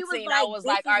the fact one that scene I was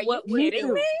like, "Are you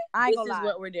kidding me?" This is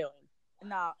what we're doing.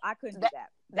 No, I couldn't do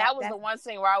that. That was the one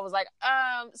scene where I was like,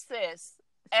 sis.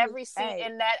 Every scene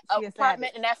in that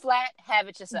apartment, in that flat, have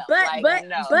it yourself. But I get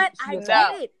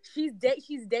it. She's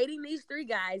dating these three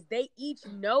guys. They each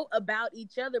know about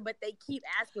each other, but they keep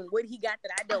asking what he got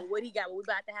that I don't. What he got? We're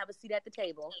about to have a seat at the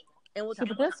table, and we'll talk.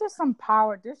 But there's just some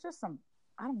power. There's just some.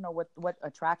 I don't know what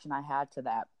attraction I had to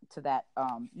that.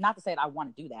 Not to say that I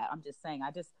want to do that. I'm just saying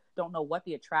I just don't know what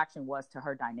the attraction was to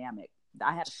her dynamic.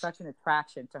 I had such an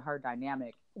attraction to her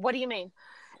dynamic. What do you mean?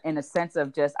 In a sense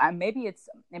of just, maybe it's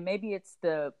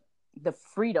the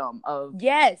freedom of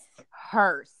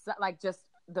her, like just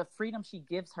the freedom she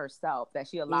gives herself, that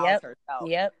she allows herself.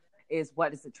 Is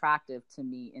what is attractive to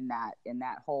me in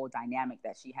that whole dynamic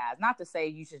that she has. Not to say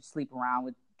you should sleep around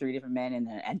with 3 different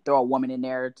men and throw a woman in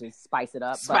there to spice it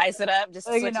up. Just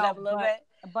switch it up a little bit.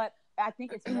 But I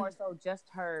think it's more so just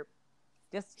her,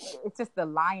 it's just the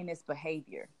lioness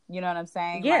behavior. You know what I'm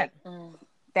saying? Yeah.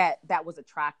 Like, that was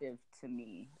attractive to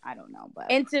me. I don't know,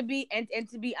 but and to be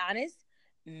honest,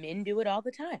 men do it all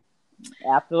the time.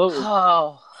 Absolutely.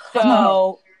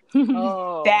 So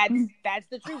that's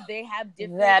the truth. They have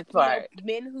different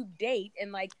men who date,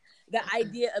 and like the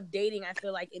idea of dating, I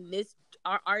feel like in this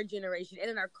our generation and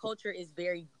in our culture is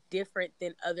very different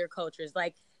than other cultures.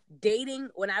 Like dating,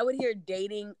 when I would hear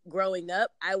dating growing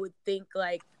up, I would think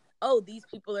like, oh, these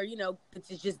people are, it's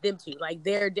just them two. Like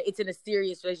it's in a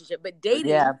serious relationship. But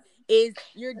dating is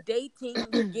you're dating,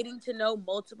 you're getting to know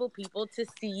multiple people to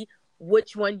see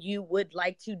which one you would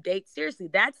like to date seriously.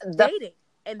 That's dating.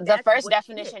 And the first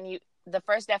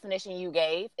definition you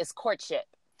gave is courtship.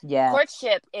 Yeah.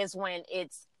 Courtship is when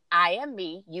it's I am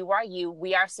me, you are you,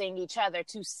 we are seeing each other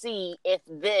to see if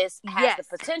this has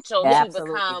the potential to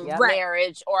become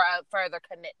marriage or a further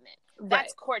commitment.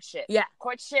 That's courtship. Yeah.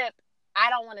 Courtship, I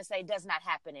don't want to say does not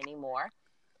happen anymore.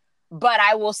 But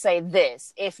I will say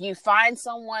this: if you find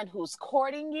someone who's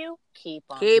courting you, keep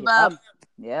them. Keep them.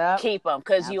 Yeah. Keep them,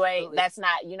 because you're not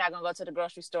gonna go to the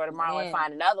grocery store tomorrow and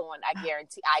find another one. I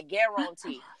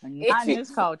guarantee. Not in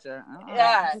this culture.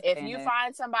 If you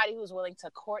find somebody who's willing to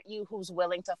court you, who's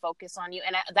willing to focus on you,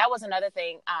 and that was another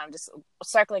thing. Just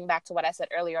circling back to what I said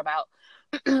earlier about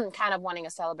kind of wanting a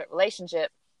celibate relationship.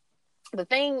 The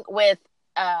thing with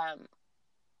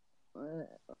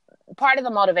part of the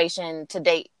motivation to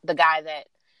date the guy that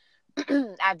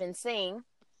I've been seeing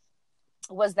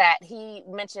was that he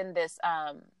mentioned this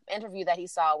interview that he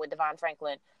saw with Devon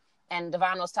Franklin, and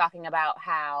Devon was talking about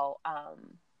how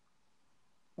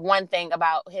one thing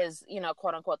about his,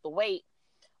 quote unquote, the weight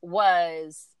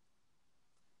was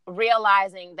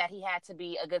realizing that he had to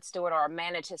be a good steward or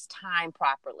manage his time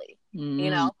properly,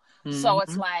 So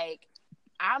it's like,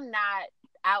 I'm not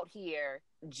out here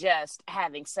just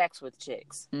having sex with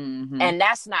chicks, and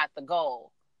that's not the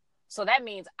goal. So that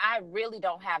means I really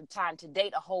don't have time to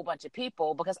date a whole bunch of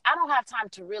people, because I don't have time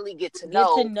to really get to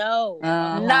know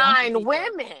 9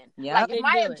 women. Yep. Like if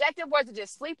my objective was to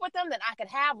just sleep with them, then I could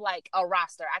have like a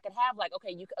roster. I could have like,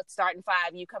 okay, you starting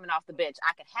 5, you coming off the bench.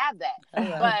 I could have that.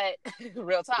 But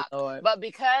real talk. But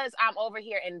because I'm over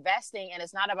here investing, and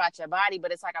it's not about your body,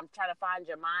 but it's like I'm trying to find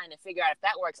your mind and figure out if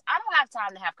that works. I don't have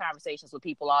time to have conversations with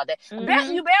people all day. You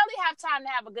barely have time to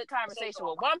have a good conversation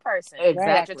with one person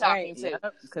that you're talking to.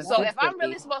 Yep. So if I'm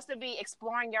really supposed to be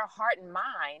exploring your heart and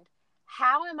mind,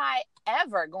 how am I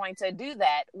ever going to do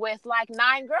that with like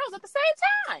 9 girls at the same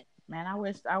time? Man, I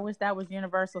wish that was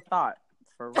universal thought,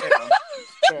 for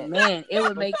real. Man, it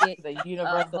would make it the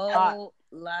universal a whole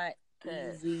lot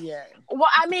easier. Well,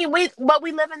 I mean, we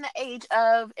live in the age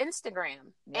of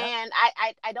Instagram, and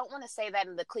I don't want to say that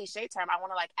in the cliche term. I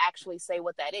want to like actually say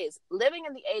what that is. Living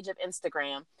in the age of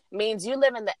Instagram means you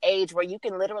live in the age where you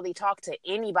can literally talk to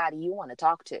anybody you want to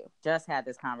talk to. Just had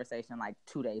this conversation like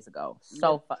 2 days ago.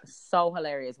 So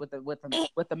hilarious with the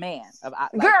man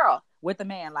girl with the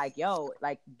man. Like, yo,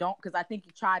 like don't, because I think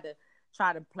you tried to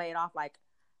play it off like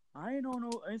I ain't on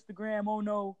no Instagram, oh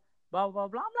no, blah blah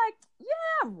blah. I'm like,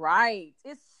 yeah, right.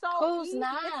 It's so who's easy.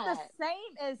 not? It's the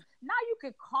same as now you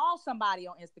could call somebody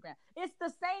on Instagram. It's the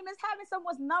same as having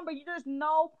someone's number. There's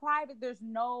no private. There's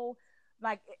no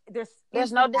like.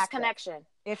 There's no disconnection.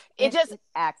 It just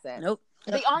access. Nope.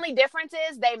 The only difference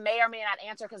is they may or may not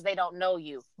answer because they don't know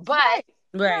you. But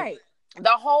right.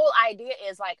 The whole idea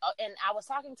is like, and I was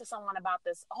talking to someone about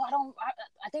this.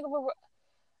 I think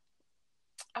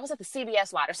I was at the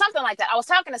CBS lot or something like that. I was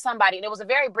talking to somebody, and it was a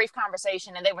very brief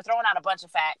conversation, and they were throwing out a bunch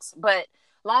of facts. But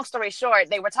long story short,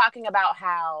 they were talking about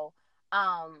how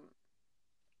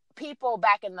people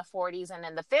back in the 40s and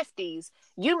in the 50s,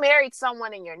 you married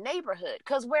someone in your neighborhood,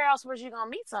 because where else was you going to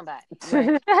meet somebody?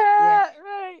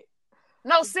 Right.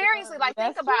 No, seriously, like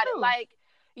think about it. Like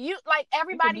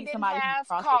everybody didn't have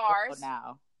cars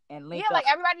now, and like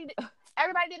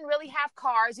everybody didn't really have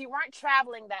cars. You weren't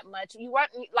traveling that much. You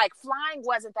weren't like flying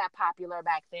wasn't that popular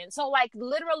back then. So like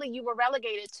literally you were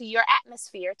relegated to your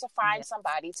atmosphere to find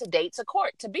somebody to date, to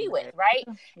court, to be with, right?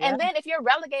 Yeah. And then if you're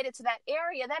relegated to that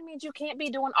area, that means you can't be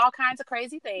doing all kinds of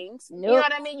crazy things. Nope. You know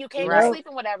what I mean? You can't be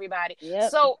sleeping with everybody.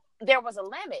 Yep. So there was a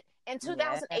limit. In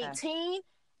 2018,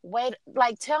 wait,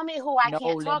 like tell me who I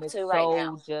can't talk to right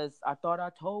now. I thought I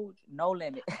told you. No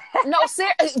limit. No,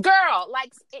 girl,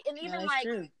 like, and even like,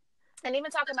 true. And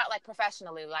even talking about like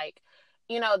professionally, like,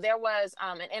 there was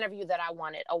an interview that I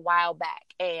wanted a while back,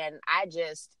 and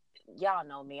y'all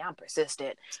know me, I'm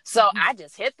persistent. So I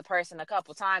just hit the person a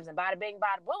couple times, and bada bing,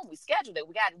 bada boom, we scheduled it.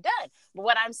 We got it done. But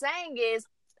what I'm saying is,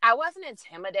 I wasn't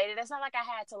intimidated. It's not like I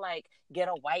had to like get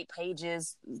a white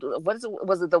pages. Was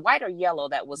it the white or yellow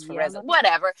that was for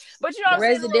whatever? But you know,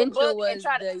 residential was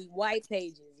the white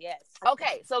pages. Yes.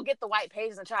 Okay, so get the white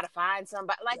pages and try to find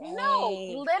somebody. Like, no,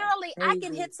 literally, I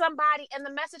can hit somebody and the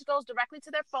message goes directly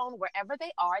to their phone wherever they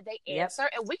are. They answer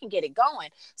and we can get it going.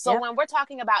 So when we're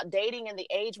talking about dating in the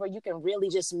age where you can really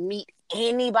just meet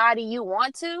anybody you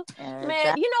want to,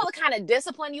 man, you know the kind of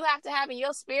discipline you have to have in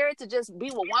your spirit to just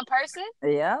be with one person.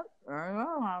 Yeah,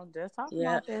 I'm just talking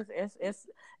about this. It's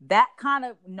that kind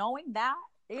of knowing that.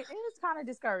 It is kind of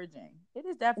discouraging. It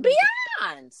is definitely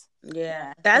beyond.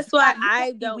 Yeah, that's why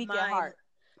I don't mind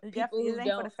people who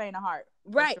don't for the faint of heart.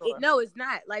 Right? Sure. No, it's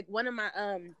not. Like one of my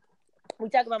we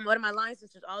talk about one of my line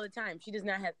sisters all the time. She does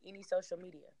not have any social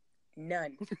media.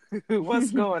 None.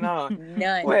 What's going on?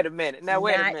 None. Wait a minute. Now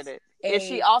wait a minute. Is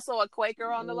she also a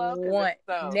Quaker on the low?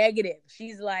 Negative.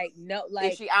 She's like no.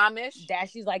 Like is she Amish? That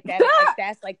she's like that.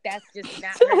 That's just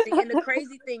not her thing. And the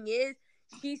crazy thing is,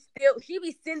 she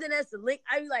be sending us a link.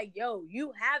 I be like, yo,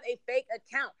 you have a fake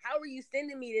account. How are you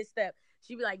sending me this stuff?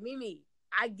 She be like, Mimi,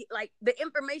 I get, like the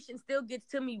information still gets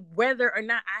to me whether or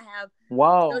not I have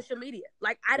social media.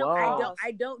 Like I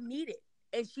don't need it.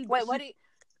 And she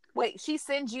she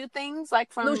sends you things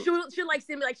like from. No, she'll like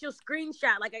send me like she'll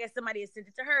screenshot like I guess somebody has sent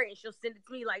it to her and she'll send it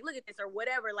to me like look at this or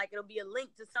whatever. Like it'll be a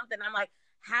link to something. I'm like.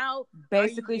 How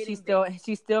basically she's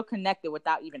still connected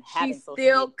without even having social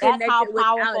media. That's how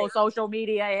powerful social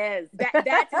media is.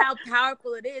 That's how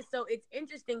powerful it is. So it's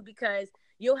interesting because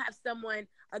you'll have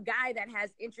a guy that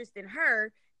has interest in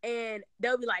her, and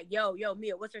they'll be like, "Yo,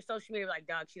 Mia, what's her social media?" Like,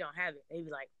 dog, she don't have it. They'll be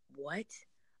like, "What?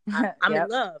 I'm in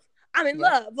love." I'm in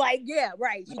love. Like, yeah,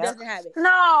 right. She doesn't have it.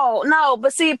 No,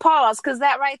 but see, pause, because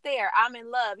that right there, I'm in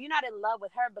love. You're not in love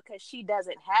with her because she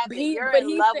doesn't have it. You're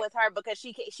in love with her because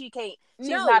she can't. She's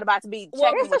not about to be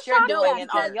checking what you're doing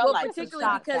on your life.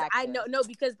 Particularly because I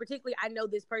know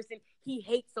this person. He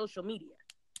hates social media.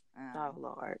 Oh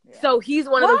Lord! Yeah. So he's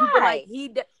one of those people like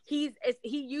he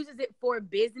uses it for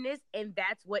business, and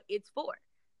that's what it's for.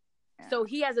 So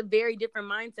he has a very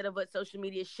different mindset of what social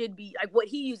media should be, like what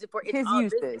he uses it for. It's his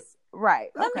uses. Business. Right.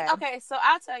 Okay, so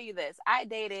I'll tell you this. I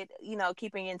dated,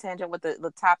 keeping in tangent with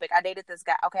the topic, I dated this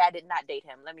guy. Okay, I did not date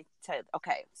him. Let me tell you.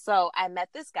 Okay, so I met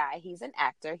this guy. He's an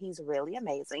actor. He's really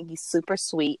amazing. He's super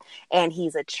sweet, and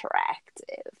he's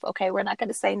attractive. Okay, we're not going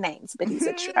to say names, but he's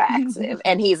attractive,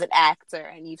 and he's an actor,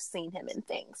 and you've seen him in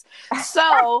things.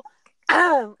 So...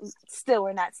 still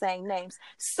we're not saying names.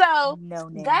 So no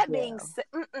names, that being said,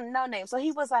 no names. So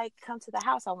he was like, come to the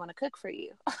house, I want to cook for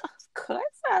you. Of course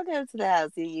I'll come to the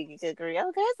house so you can cook for me.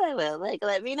 Of course I will. Like,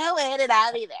 let me know when and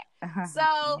I'll be there. So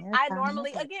I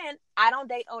normally, again, I don't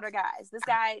date older guys. This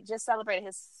guy just celebrated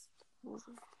his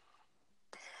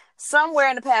somewhere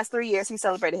in the past 3 years, he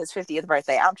celebrated his 50th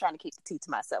birthday. I'm trying to keep the tea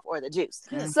to myself or the juice.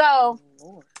 So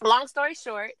long story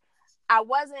short, I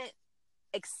wasn't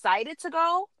excited to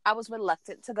go. I was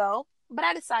reluctant to go, but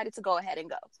I decided to go ahead and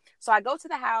go. So I go to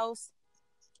the house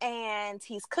and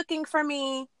he's cooking for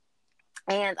me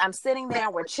and I'm sitting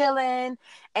there, we're chilling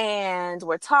and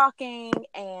we're talking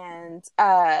and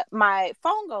my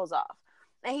phone goes off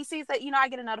and he sees that, I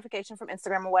get a notification from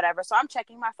Instagram or whatever. So I'm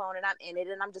checking my phone and I'm in it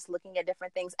and I'm just looking at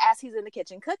different things as he's in the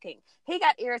kitchen cooking. He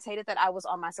got irritated that I was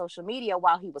on my social media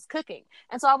while he was cooking.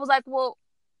 And so I was like, well,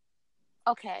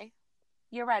 okay.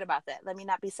 You're right about that. Let me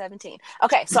not be 17.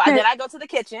 Okay, so then I go to the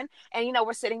kitchen and,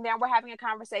 we're sitting there and we're having a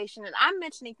conversation and I'm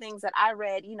mentioning things that I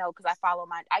read, because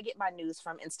I get my news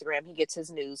from Instagram. He gets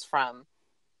his news from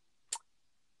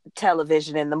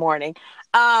television in the morning.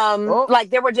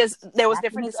 Like there was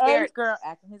different spirits. Girl,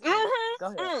 acting his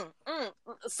Go ahead.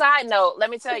 Side note, let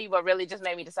me tell you what really just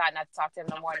made me decide not to talk to him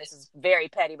no more. This is very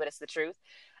petty, but it's the truth.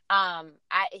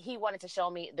 He wanted to show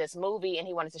me this movie and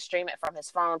he wanted to stream it from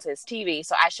his phone to his TV.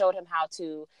 So I showed him how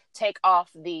to take off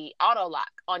the auto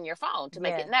lock on your phone to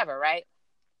make it never, right?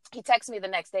 He texted me the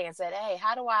next day and said, hey,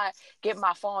 how do I get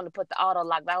my phone to put the auto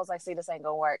lock? But I was like, see, this ain't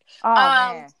gonna work. Oh,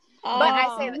 man. But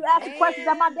I said, you asking questions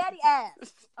that my daddy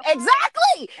asked.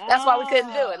 Exactly. That's why we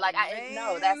couldn't do it. Like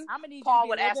that's Paul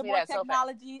would ask me that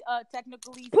technology, so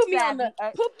technically. Put me on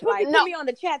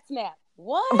the chat snap.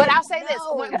 What? But I'll say this: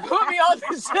 put me on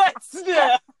the chat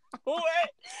snap. What?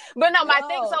 But no, my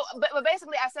thing. So, but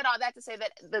basically, I said all that to say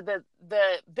that the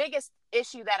biggest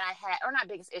issue that I had, or not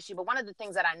biggest issue, but one of the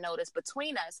things that I noticed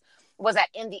between us was that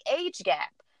in the age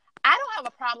gap, I don't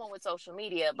have a problem with social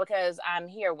media because I'm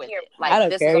here with it. Like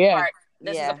this is a part.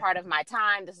 This is a part of my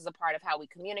time. This is a part of how we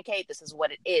communicate. This is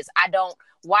what it is. I don't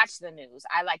watch the news.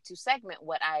 I like to segment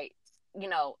what I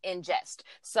ingest.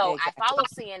 So I follow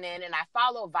CNN and I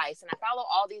follow Vice and I follow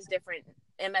all these different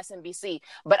MSNBC,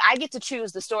 but I get to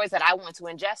choose the stories that I want to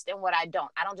ingest and what I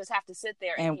don't. I don't just have to sit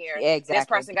there and hear this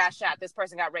person got shot, this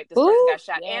person got raped, this person got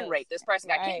shot and raped, this person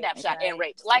got kidnapped, shot and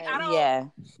raped. Like I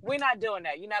don't. We're not doing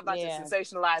that. You're not about to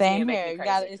sensationalize me and make me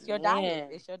crazy. It's your diet.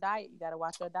 It's your diet. You got to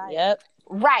watch your diet. Yep.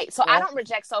 Right. So I don't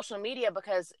reject social media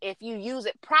because if you use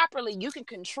it properly, you can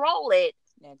control it.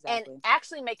 Exactly. And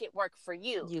actually make it work for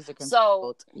you. User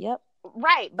controlled. So,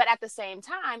 right. But at the same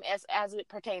time, as it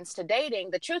pertains to dating,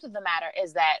 the truth of the matter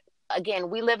is that, again,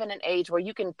 we live in an age where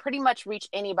you can pretty much reach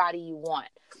anybody you want.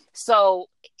 So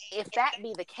if that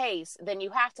be the case, then you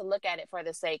have to look at it for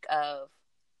the sake of,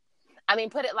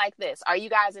 put it like this. Are you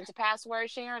guys into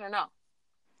passwords, Sharon, or no?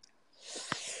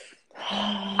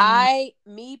 I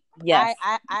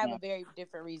have a very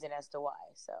different reason as to why.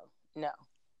 So, no.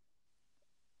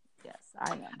 Yes,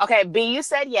 I am. Okay, B, you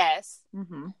said yes.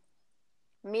 Mm-hmm.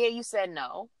 Mia, you said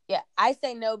no. Yeah, I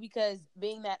say no because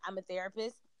being that I'm a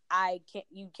therapist,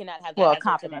 you cannot have that. Well,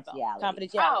 confidentiality.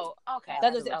 Confidentiality. Oh, okay.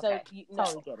 Totally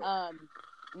get it.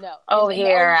 No. Over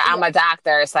here, I'm a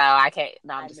doctor, so I can't.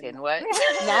 No, I'm just kidding. What?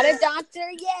 Not a doctor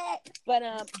yet, but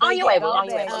on your way,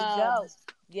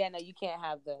 yeah, no, you can't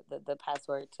have the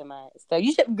password to my stuff.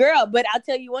 You should, girl. But I'll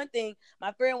tell you one thing.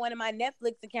 My friend wanted my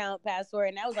Netflix account password,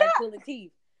 and that was like pulling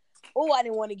teeth. Oh, I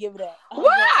didn't want to give it up.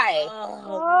 Why?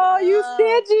 You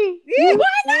stingy. Yeah, why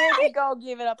not? Go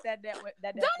give it up that Don't nobody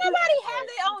have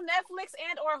their own Netflix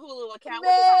and or Hulu account?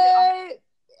 Man,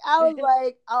 I was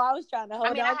like, I was trying to hold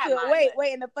on to it. Mine,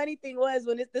 Wait, and the funny thing was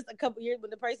when this a couple years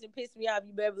when the person pissed me off,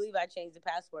 you better believe I changed the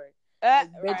password. But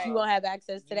you won't have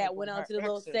access to that. Went on to the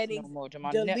little settings.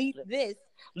 Delete this.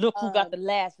 Look who got the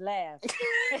last laugh.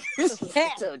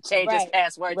 So change his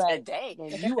password today.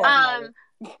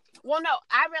 Well, no,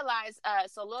 I realized.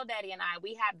 So Lil Daddy and I,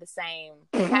 we have the same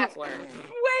password.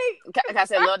 Wait, can I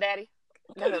say Lil Daddy?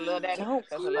 Lil Daddy.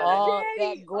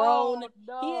 That grown.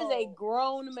 He is a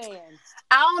grown man.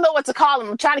 I don't know what to call him.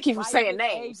 I'm trying to keep from saying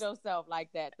names. Age yourself like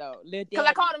that though, because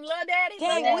I called him Lil Daddy.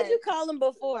 Dang, what did you call him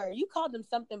before? You called him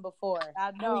something before.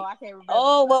 I know. I can't remember.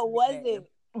 Oh, what was it?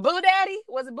 Boo Daddy?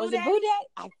 Was it Boo Daddy?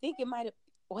 I think it might have.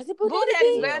 Was it Boo Daddy? Boo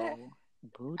Daddy's better.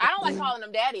 I don't like calling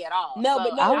him Daddy at all. No, but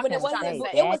it was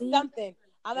something.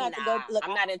 I'm gonna have to go look.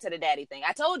 I'm not into the daddy thing.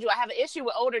 I told you I have an issue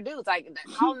with older dudes. Like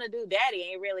calling a dude daddy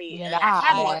ain't really.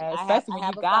 Yeah, especially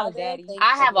when you got a daddy.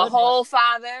 I have a whole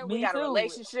father. Me we got too. a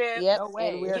relationship. Yep. No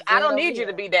way. I don't need you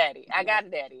to be daddy. I got a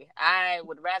daddy. I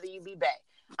would rather you be bae.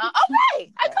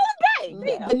 Okay, I call him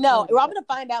bae. Yeah. But no, I'm gonna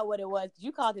find out what it was.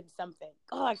 You called him something.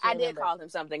 Oh, I did call him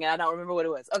something, and I don't remember what it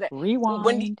was. Okay,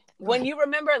 rewind. When you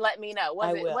remember, let me know.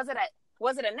 Was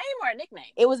it a name or a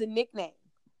nickname? It was a nickname.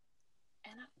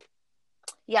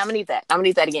 Yeah, I'm gonna need that.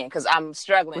 Again because I'm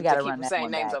struggling to keep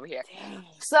saying names over here. Dang.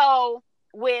 So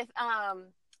with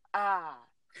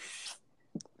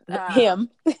him.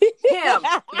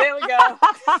 There we go.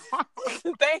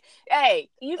 Hey,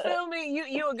 you feel me?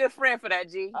 You a good friend for that,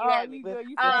 G.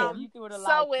 You threw it a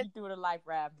life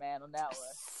raft, man, on that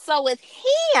one. So with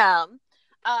him,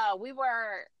 we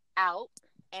were out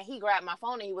and he grabbed my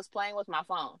phone and he was playing with my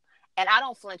phone. And I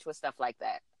don't flinch with stuff like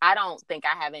that. I don't think I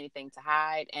have anything to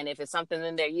hide. And if it's something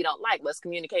in there you don't like, let's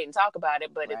communicate and talk about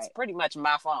it. But it's pretty much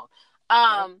my phone.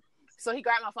 So he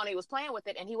grabbed my phone. He was playing with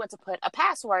it. And he went to put a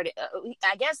password.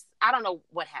 I guess, I don't know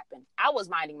what happened. I was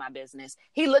minding my business.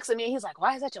 He looks at me and he's like,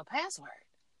 why is that your password?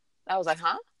 I was like,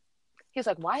 huh? He was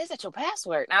like, why is that your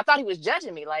password? And I thought he was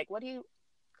judging me. Like, what?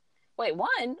 What is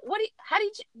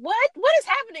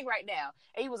happening right now?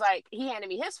 And he was like, he handed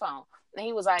me his phone. And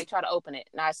he was like, try to open it.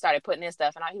 And I started putting in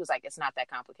stuff. And he was like, it's not that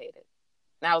complicated.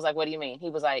 And I was like, what do you mean? He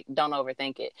was like, don't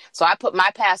overthink it. So I put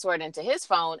my password into his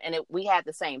phone and we had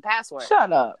the same password.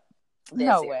 Shut up.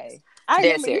 No way. I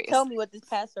remember you told me what this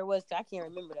password was. So I can't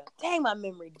remember that. Dang, my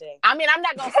memory today. I mean, I'm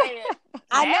not going to say it.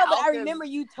 I know, but I remember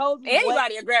you told me.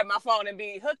 Anybody would grab my phone and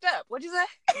be hooked up. What'd you say?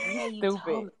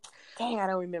 Stupid. Dang, I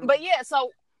don't remember. But yeah,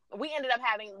 so we ended up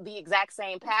having the exact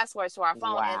same passwords to our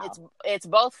phone. Wow. And it's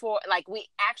both for, like, we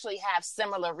actually have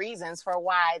similar reasons for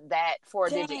why that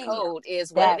 4-digit code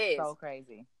is what it is. That's so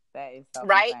crazy. That is so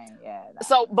right? insane. Yeah.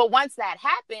 So, but once that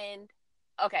happened,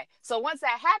 in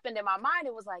my mind,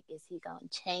 it was like, is he going to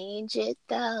change it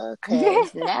though?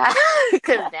 Because now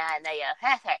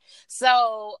yeah.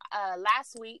 So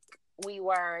last week we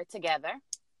were together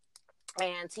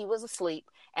and he was asleep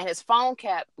and his phone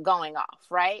kept going off,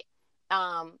 right?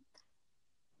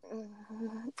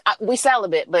 We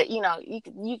celibate, but you know, you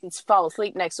can fall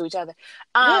asleep next to each other.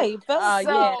 Yeah,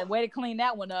 way to clean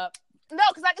that one up. No,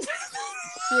 because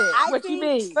What you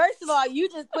mean? First of all, you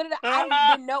just put it.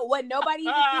 I didn't know what nobody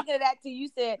even thinking of that till you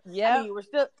said. Yeah, I mean, we're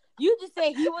still. You just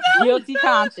said he was guilty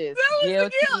conscious.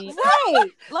 Guilty. Right.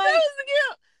 Like that was the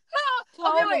guilt. Oh,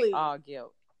 totally. All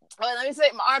guilt. Well, let me say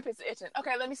it. My armpits are itching.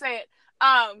 Okay, let me say it.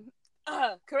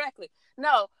 Correctly.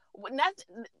 No,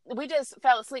 nothing. We just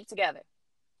fell asleep together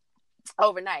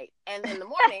overnight, and in the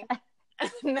morning,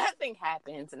 nothing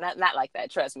happens. Not like that.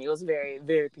 Trust me, it was very,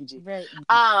 very PG. Very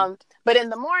but in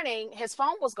the morning, his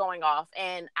phone was going off,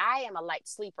 and I am a light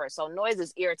sleeper, so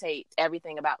noises irritate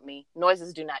everything about me.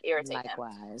 Noises do not irritate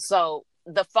him. So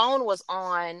the phone was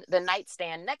on the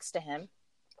nightstand next to him,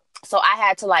 so I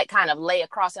had to like kind of lay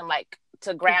across him, like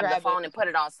to grab the phone and put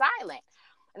it on silent.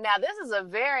 Now, this is a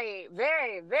very,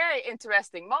 very, very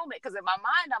interesting moment because in my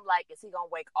mind, I'm like, is he going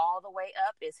to wake all the way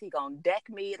up? Is he going to deck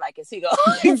me? Like, is he going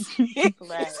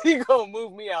to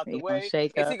move me out the way?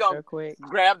 Shake is up he going real quick?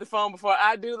 Grab the phone before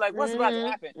I do? Like, what's about to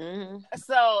happen?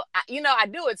 So, I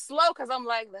do it slow because I'm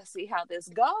like, let's see how this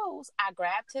goes. I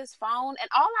grabbed his phone and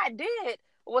all I did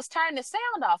was turn the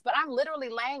sound off, but I'm literally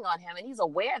laying on him and he's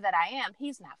aware that I am.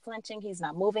 He's not flinching. He's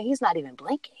not moving. He's not even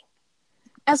blinking.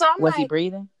 And so I'm Was he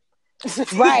breathing?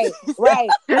 right.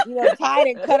 Tied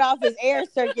and cut off his air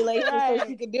circulation so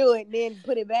she could do it and then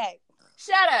put it back.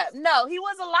 Shut up. No, he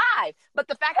was alive. But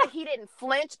the fact that he didn't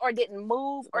flinch or didn't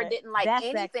move or didn't like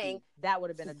anything. Sexy. That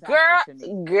would have been a to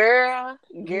me. Girl.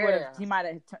 He might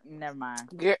have, never mind.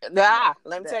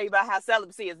 Let me tell you about how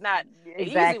celibacy is not an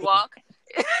easy walk.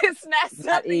 It's not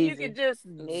something you can just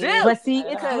do. But see,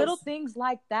 it's little things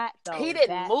like that, though. He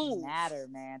didn't move. Matter,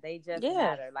 man. They just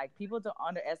matter. Like, people don't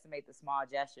underestimate the small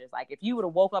gestures. Like, if you would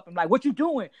have woke up and like, what you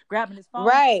doing? Grabbing his phone.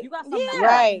 Right. You got something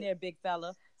in there, big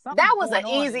fella. That was an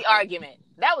easy argument.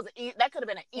 That could have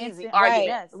been an easy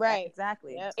argument. Right.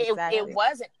 Exactly. Yep. It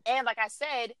wasn't. And like I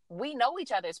said, we know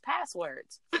each other's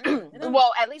passwords.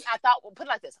 Well, at least I thought, put it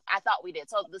like this. I thought we did.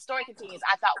 So the story continues.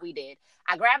 I thought we did.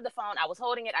 I grabbed the phone. I was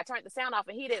holding it. I turned the sound off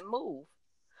and he didn't move.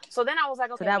 So then I was like,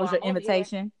 okay. So that was your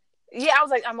invitation? Yeah. I was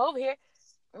like, I'm over here.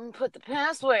 Put the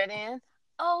password in.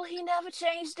 Oh, he never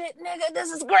changed it, nigga.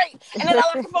 This is great. And then I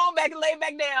left the phone back and laid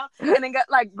back down, and then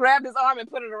grabbed his arm and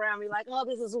put it around me, like, oh,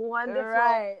 this is wonderful.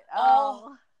 Right.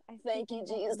 Oh, thank you,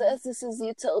 Jesus. This is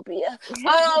utopia.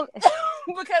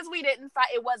 Because we didn't fight.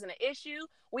 It wasn't an issue.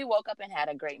 We woke up and had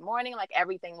a great morning. Like,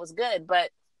 everything was good.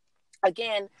 But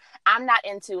again, I'm not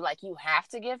into like, you have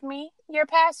to give me your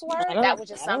password. That was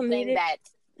just something that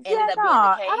ended up being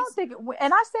the case. I don't think.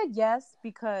 And I said yes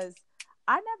because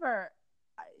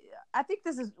I think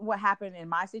this is what happened in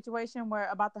my situation where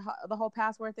about the whole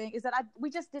password thing is that we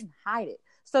just didn't hide it.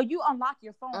 So you unlock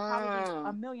your phone probably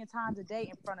a million times a day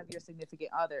in front of your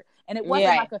significant other. And it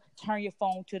wasn't like a turn your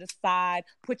phone to the side,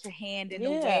 put your hand in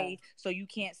the way so you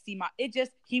can't see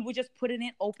he would just put it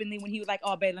in openly when he was like,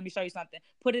 oh, babe, let me show you something.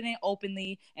 Put it in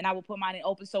openly and I would put mine in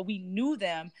open. So we knew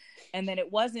them. And then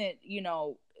it wasn't,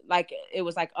 like it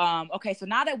was like okay, so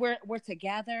now that we're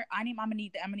together, I'm gonna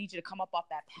need you to come up off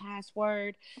that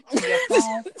password to your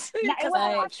phone.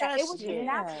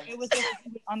 Now, it was just he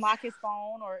would unlock his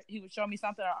phone or he would show me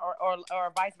something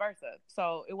or vice versa.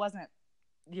 So it wasn't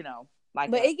like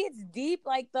but it gets deep,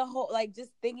 like the whole like just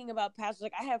thinking about passwords.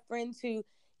 Like I have friends who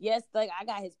like I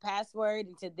got his password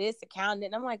into this account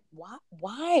and I'm like,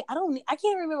 why I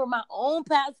can't remember my own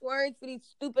passwords for these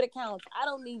stupid accounts. I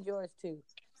don't need yours too.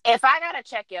 If I gotta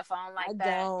check your phone like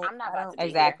that, I'm not about to be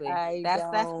exactly. Here. That's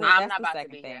the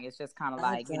second thing. It's just kind of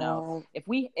like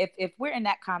if we're in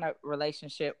that kind of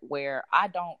relationship where I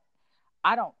don't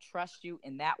trust you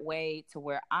in that way to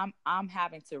where I'm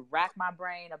having to rack my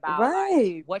brain about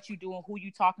like, what you doing, who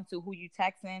you talking to, who you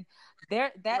texting.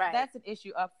 That's an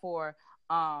issue up for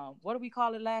what do we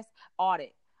call it last?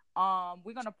 Audit.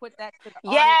 We're gonna put that to the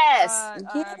audit.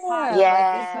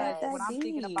 Yes. When I'm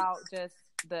thinking about just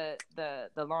the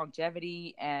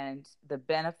longevity and the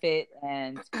benefit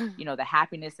and the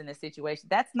happiness in the situation,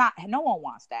 no one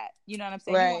wants that. You know what I'm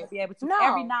saying? You want to be able to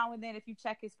every now and then, if you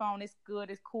check his phone, it's good,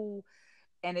 it's cool,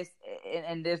 and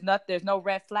there's no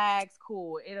red flags,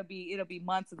 cool. It'll be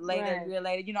months later, a year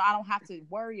later. I don't have to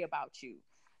worry about you.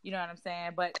 You know what I'm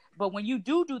saying? But when you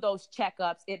do those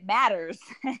checkups, it matters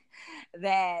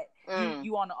that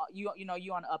you on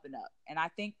the up and up. And I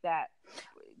think that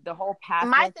the whole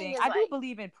password thing, I do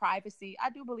believe in privacy.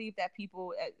 I do believe that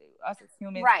people, us as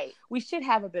humans, we should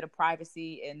have a bit of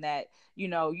privacy in that, you're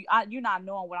not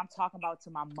knowing what I'm talking about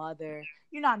to my mother.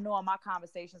 You're not knowing my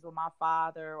conversations with my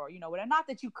father or, whatever. Not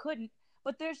that you couldn't,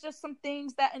 but there's just some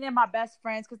things that, and they're my best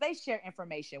friends because they share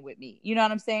information with me. You know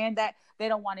what I'm saying? That they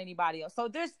don't want anybody else. So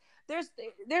there's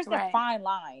a fine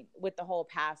line with the whole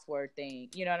password thing.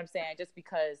 You know what I'm saying? Just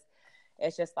because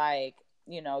It's just like,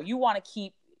 you want to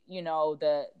keep,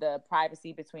 the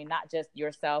privacy between not just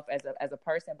yourself as a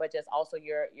person, but just also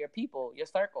your people, your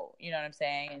circle. You know what I'm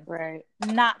saying? Right.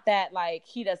 Not that like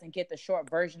he doesn't get the short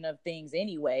version of things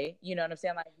anyway. You know what I'm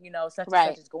saying? Like, such and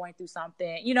such is going through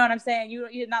something. You know what I'm saying?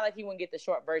 You're not like he wouldn't get the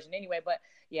short version anyway. But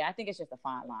yeah, I think it's just a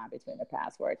fine line between the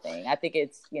password thing. I think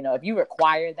it's, if you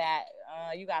require that,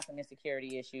 you got some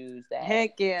insecurity issues. That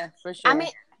heck yeah, for sure. I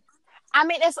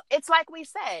mean, it's like we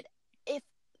said,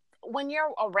 when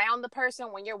you're around the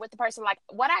person, when you're with the person, like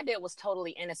what I did was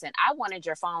totally innocent. I wanted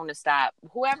your phone to stop.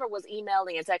 Whoever was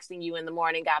emailing and texting you in the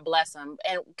morning, God bless him.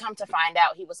 And come to find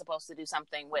out, he was supposed to do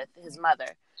something with his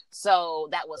mother. So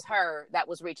that was her that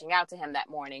was reaching out to him that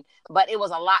morning. But it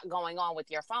was a lot going on with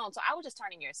your phone. So I was just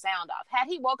turning your sound off. Had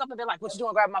he woke up and been like, what you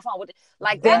doing grabbing my phone?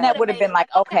 Like, then that would have been like,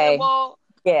 okay, well,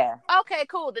 yeah. Okay,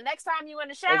 cool. The next time you in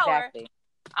the shower, exactly.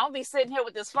 I'll be sitting here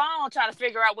with this phone trying to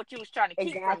figure out what you was trying to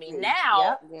keep from me.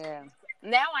 Now,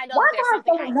 now I know that there's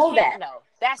something I can't know.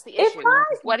 That's the issue.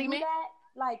 What do you mean?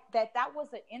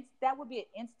 That would be an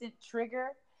instant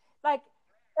trigger. Like,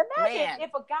 imagine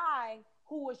if a guy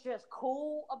who was just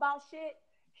cool about shit,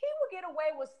 he would get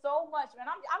away with so much. And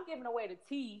I'm giving away the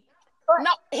tea.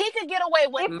 No, he could get away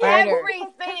with everything.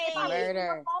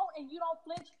 Murder. And you don't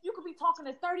flinch, you could be talking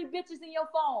to 30 bitches in your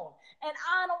phone. And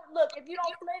I don't look. If you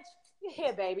don't flinch,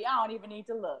 here, baby, I don't even need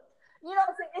to look. You know what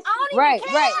I'm saying? It's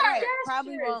right.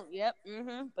 Probably won't. Yep.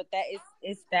 Mm-hmm. But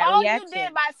it's that reaction.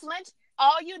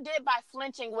 All you did by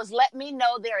flinching was let me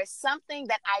know there is something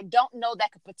that I don't know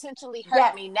that could potentially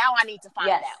hurt me. Now I need to find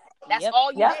out. That's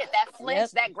all you did. That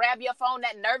flinch, that grab your phone,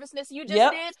 that nervousness you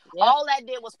just did. All that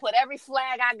did was put every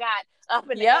flag I got up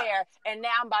in the air, and now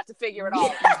I'm about to figure it all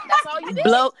out. That's all you did.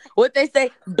 What they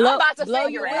say, I'm about to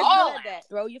figure it all out.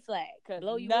 Throw your flag.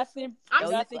 Nothing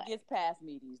gets past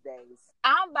me these days.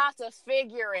 I'm about to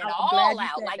figure it all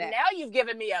out. Like, now you've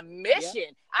given me a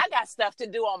mission. I got stuff to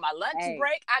do on my lunch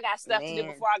break. I got stuff to do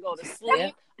before I go to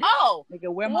sleep. Oh,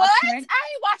 nigga, what? I ain't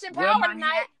watching Power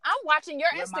tonight. I'm watching your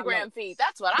Instagram feed.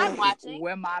 That's what I'm watching.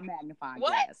 Where my magnifying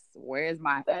glass? Where's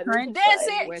my print? That's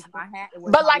it. Where's my hat?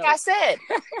 But like I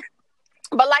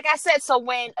said, so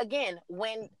when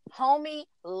homie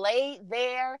laid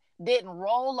there, didn't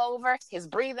roll over, his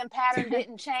breathing pattern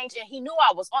didn't change, and he knew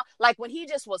I was on. Like, when he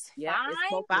just was fine,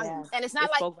 and it's not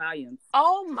like spoke volumes.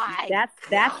 Oh my! That's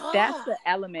the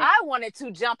element. I wanted to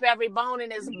jump every bone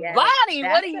in his body.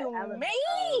 What do you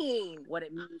mean? What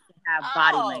it means to have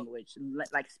body language,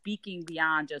 like speaking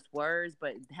beyond just words,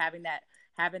 but having that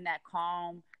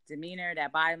calm demeanor,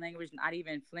 that body language, not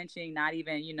even flinching, not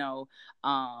even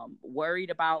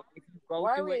worried about if you go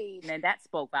through it, and that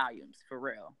spoke volumes for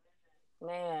real.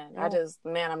 Man,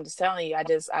 I'm just telling you,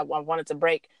 I wanted to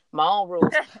break my own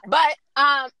rules, but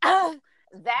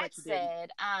that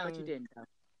said, but you didn't though.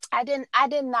 I did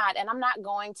not, and I'm not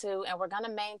going to, and we're gonna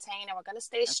maintain, and we're gonna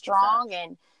stay strong,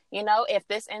 and if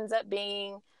this ends up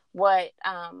being what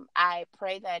I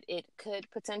pray that it could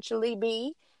potentially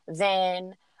be,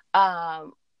 then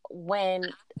when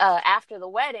after the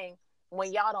wedding,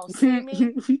 when y'all don't see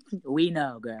me, we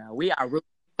know, girl, we are rooting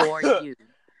for you.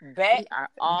 We are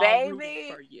all baby,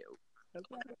 rooting for you.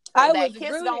 That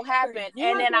kiss don't happen,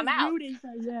 and then I'm out.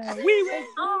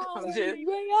 I'm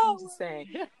just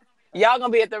saying. Y'all gonna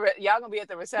be at the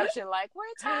reception like, where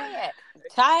Ty at?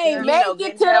 Ty, make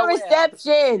it to the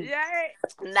reception.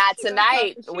 Not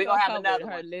tonight. We're gonna have another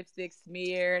her one. Lipstick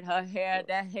smeared, her hair,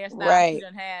 that hairstyle right. she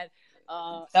done had.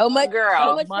 So much girl.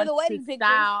 So much for the wedding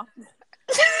pictures.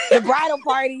 The bridal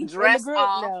party. Dress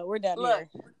off. No, we're done here.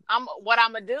 What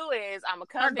I'm gonna do is I'm gonna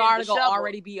come. Her garter will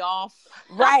already be off.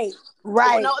 Right.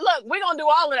 No, look, we're gonna do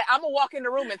all of that. I'm gonna walk in the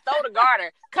room and throw the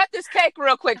garter. Cut this cake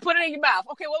real quick. Put it in your mouth.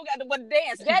 Okay, what we got to what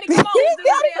dance? Daddy, come on. Let's do the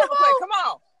dance real quick. Come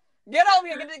on. Get over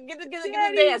here. Get the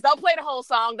dance. Don't play the whole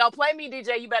song. Don't play me,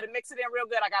 DJ. You better mix it in real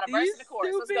good. I got a verse in the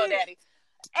chorus. Let's go, Daddy.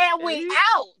 And we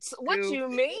out. What you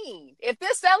mean? If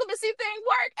this celibacy thing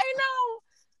work,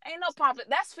 ain't no pomp.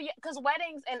 That's for you, because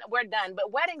weddings, and we're done,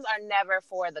 but weddings are never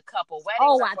for the couple.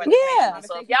 Weddings are for the family.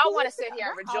 So if y'all want to sit here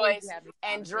and rejoice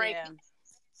and drink,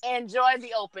 enjoy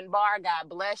the open bar. God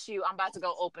bless you. I'm about to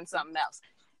go open something else.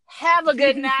 Have a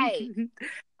good night.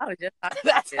 I was just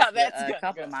that's how that's a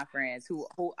couple of my friends who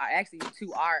are actually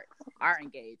two are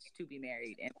engaged to be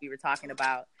married, and we were talking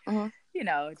about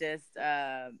just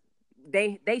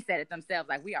they said it themselves,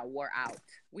 like, we are wore out,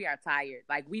 we are tired,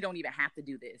 like, we don't even have to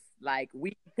do this, like,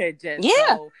 we could just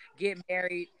go get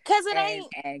married because it ain't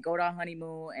and go to a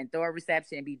honeymoon and throw a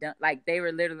reception and be done. Like, they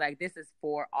were literally like, this is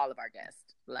for all of our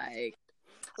guests, like.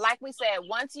 like we said,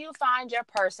 once you find your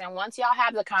person, once y'all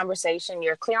have the conversation,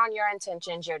 you're clear on your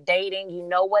intentions, you're dating, you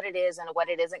know what it is and what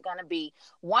it isn't going to be.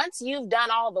 Once you've done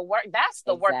all the work, that's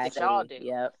the work that y'all do.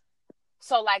 Yep.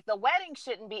 So like the wedding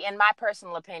shouldn't be, in my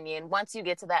personal opinion, once you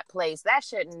get to that place, that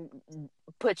shouldn't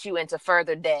put you into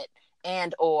further debt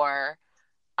and or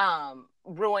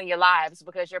ruin your lives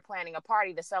because you're planning a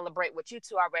party to celebrate what you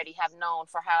two already have known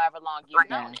for however long you've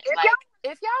known it. Like,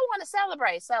 if y'all want to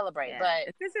celebrate, Yeah. but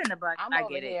if it's in the budget, I'm I over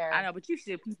get it. here. I know, but you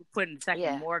see people putting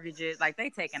second mortgages, like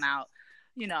they taking out,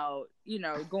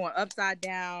 going upside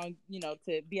down,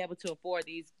 to be able to afford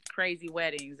these crazy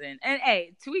weddings, and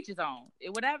hey, to each his own.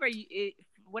 Whatever you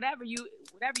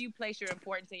place your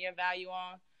importance and your value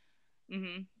on.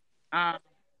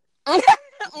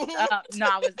 No,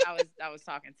 I was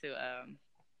talking to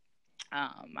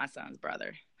my son's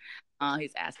brother.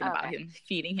 He's asking about him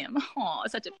feeding him. Oh,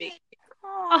 such a big.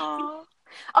 Oh.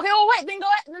 Okay, well, wait. Then go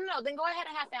ahead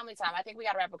and have family time. I think we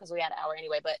got to wrap up because we had an hour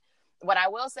anyway. But what I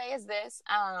will say is this: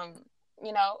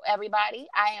 everybody.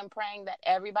 I am praying that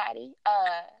everybody,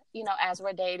 as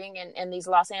we're dating in these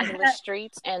Los Angeles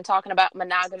streets and talking about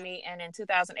monogamy, and in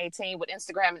 2018 with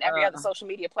Instagram and every other social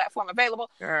media platform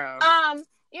available, I'm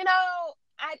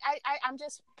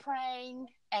just praying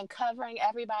and covering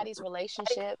everybody's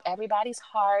relationship, everybody's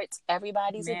heart,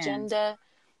 everybody's agenda.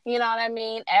 You know what I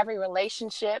mean? Every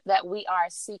relationship that we are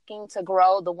seeking to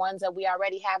grow, the ones that we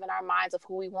already have in our minds of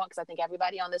who we want, because I think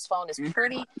everybody on this phone is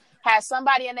has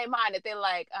somebody in their mind that they're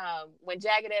like, when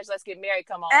Jagged Edge, Let's Get Married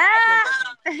come on,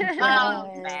 I think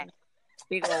that's him.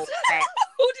 Big old fat.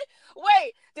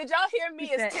 Wait, did y'all hear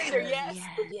me as Tinder? Yes.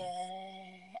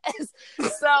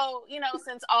 So,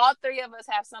 since all three of us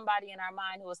have somebody in our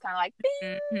mind who was kind of like,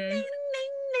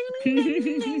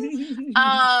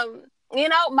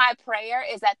 my prayer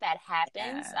is that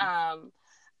happens.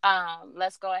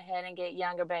 Let's go ahead and get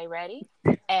Younger Bay ready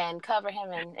and cover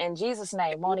him in Jesus'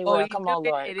 name. Won't he will? Come on,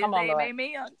 Lord. Come on, Lord.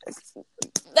 Amen.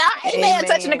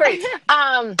 Touch and agree.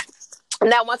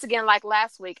 Now, once again, like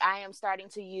last week, I am starting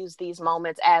to use these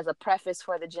moments as a preface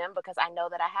for the gym because I know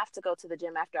that I have to go to the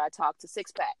gym after I talk to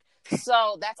Six Pack.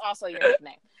 So that's also your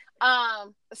nickname.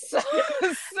 So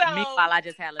meanwhile, I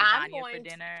just had lasagna for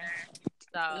dinner.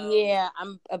 So yeah,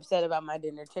 I'm upset about my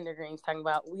dinner. Tender Greens talking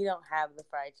about we don't have the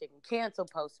fried chicken. Cancel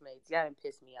Postmates. Y'all done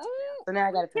pissed me off now. So now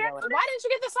I got to figure out why didn't you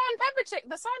get the salt and pepper chicken?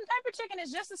 The salt and pepper chicken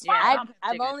is just as fine.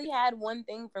 I've only had one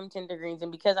thing from Tender Greens, and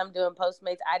because I'm doing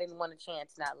Postmates, I didn't want a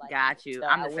chance not like. Got you. So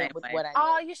I'm I the went same with way. what I knew.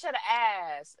 Oh, you should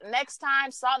have asked. Next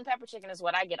time, salt and pepper chicken is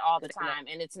what I get all the time,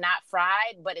 and it's not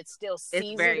fried, but it's still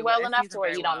seasoned well enough to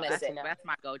where you don't miss it. That's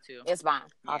my go-to. It's fine.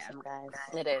 Awesome, guys.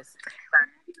 It is.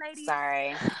 Ladies.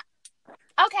 Sorry.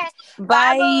 Okay.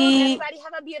 Bye. Everybody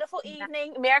have a beautiful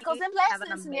evening. Miracles and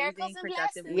blessings. Miracles and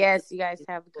blessings. Yes, you guys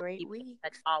have a great week.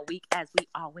 All week as we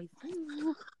always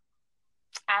do.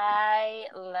 I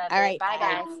love it. All right. Bye,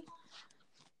 guys.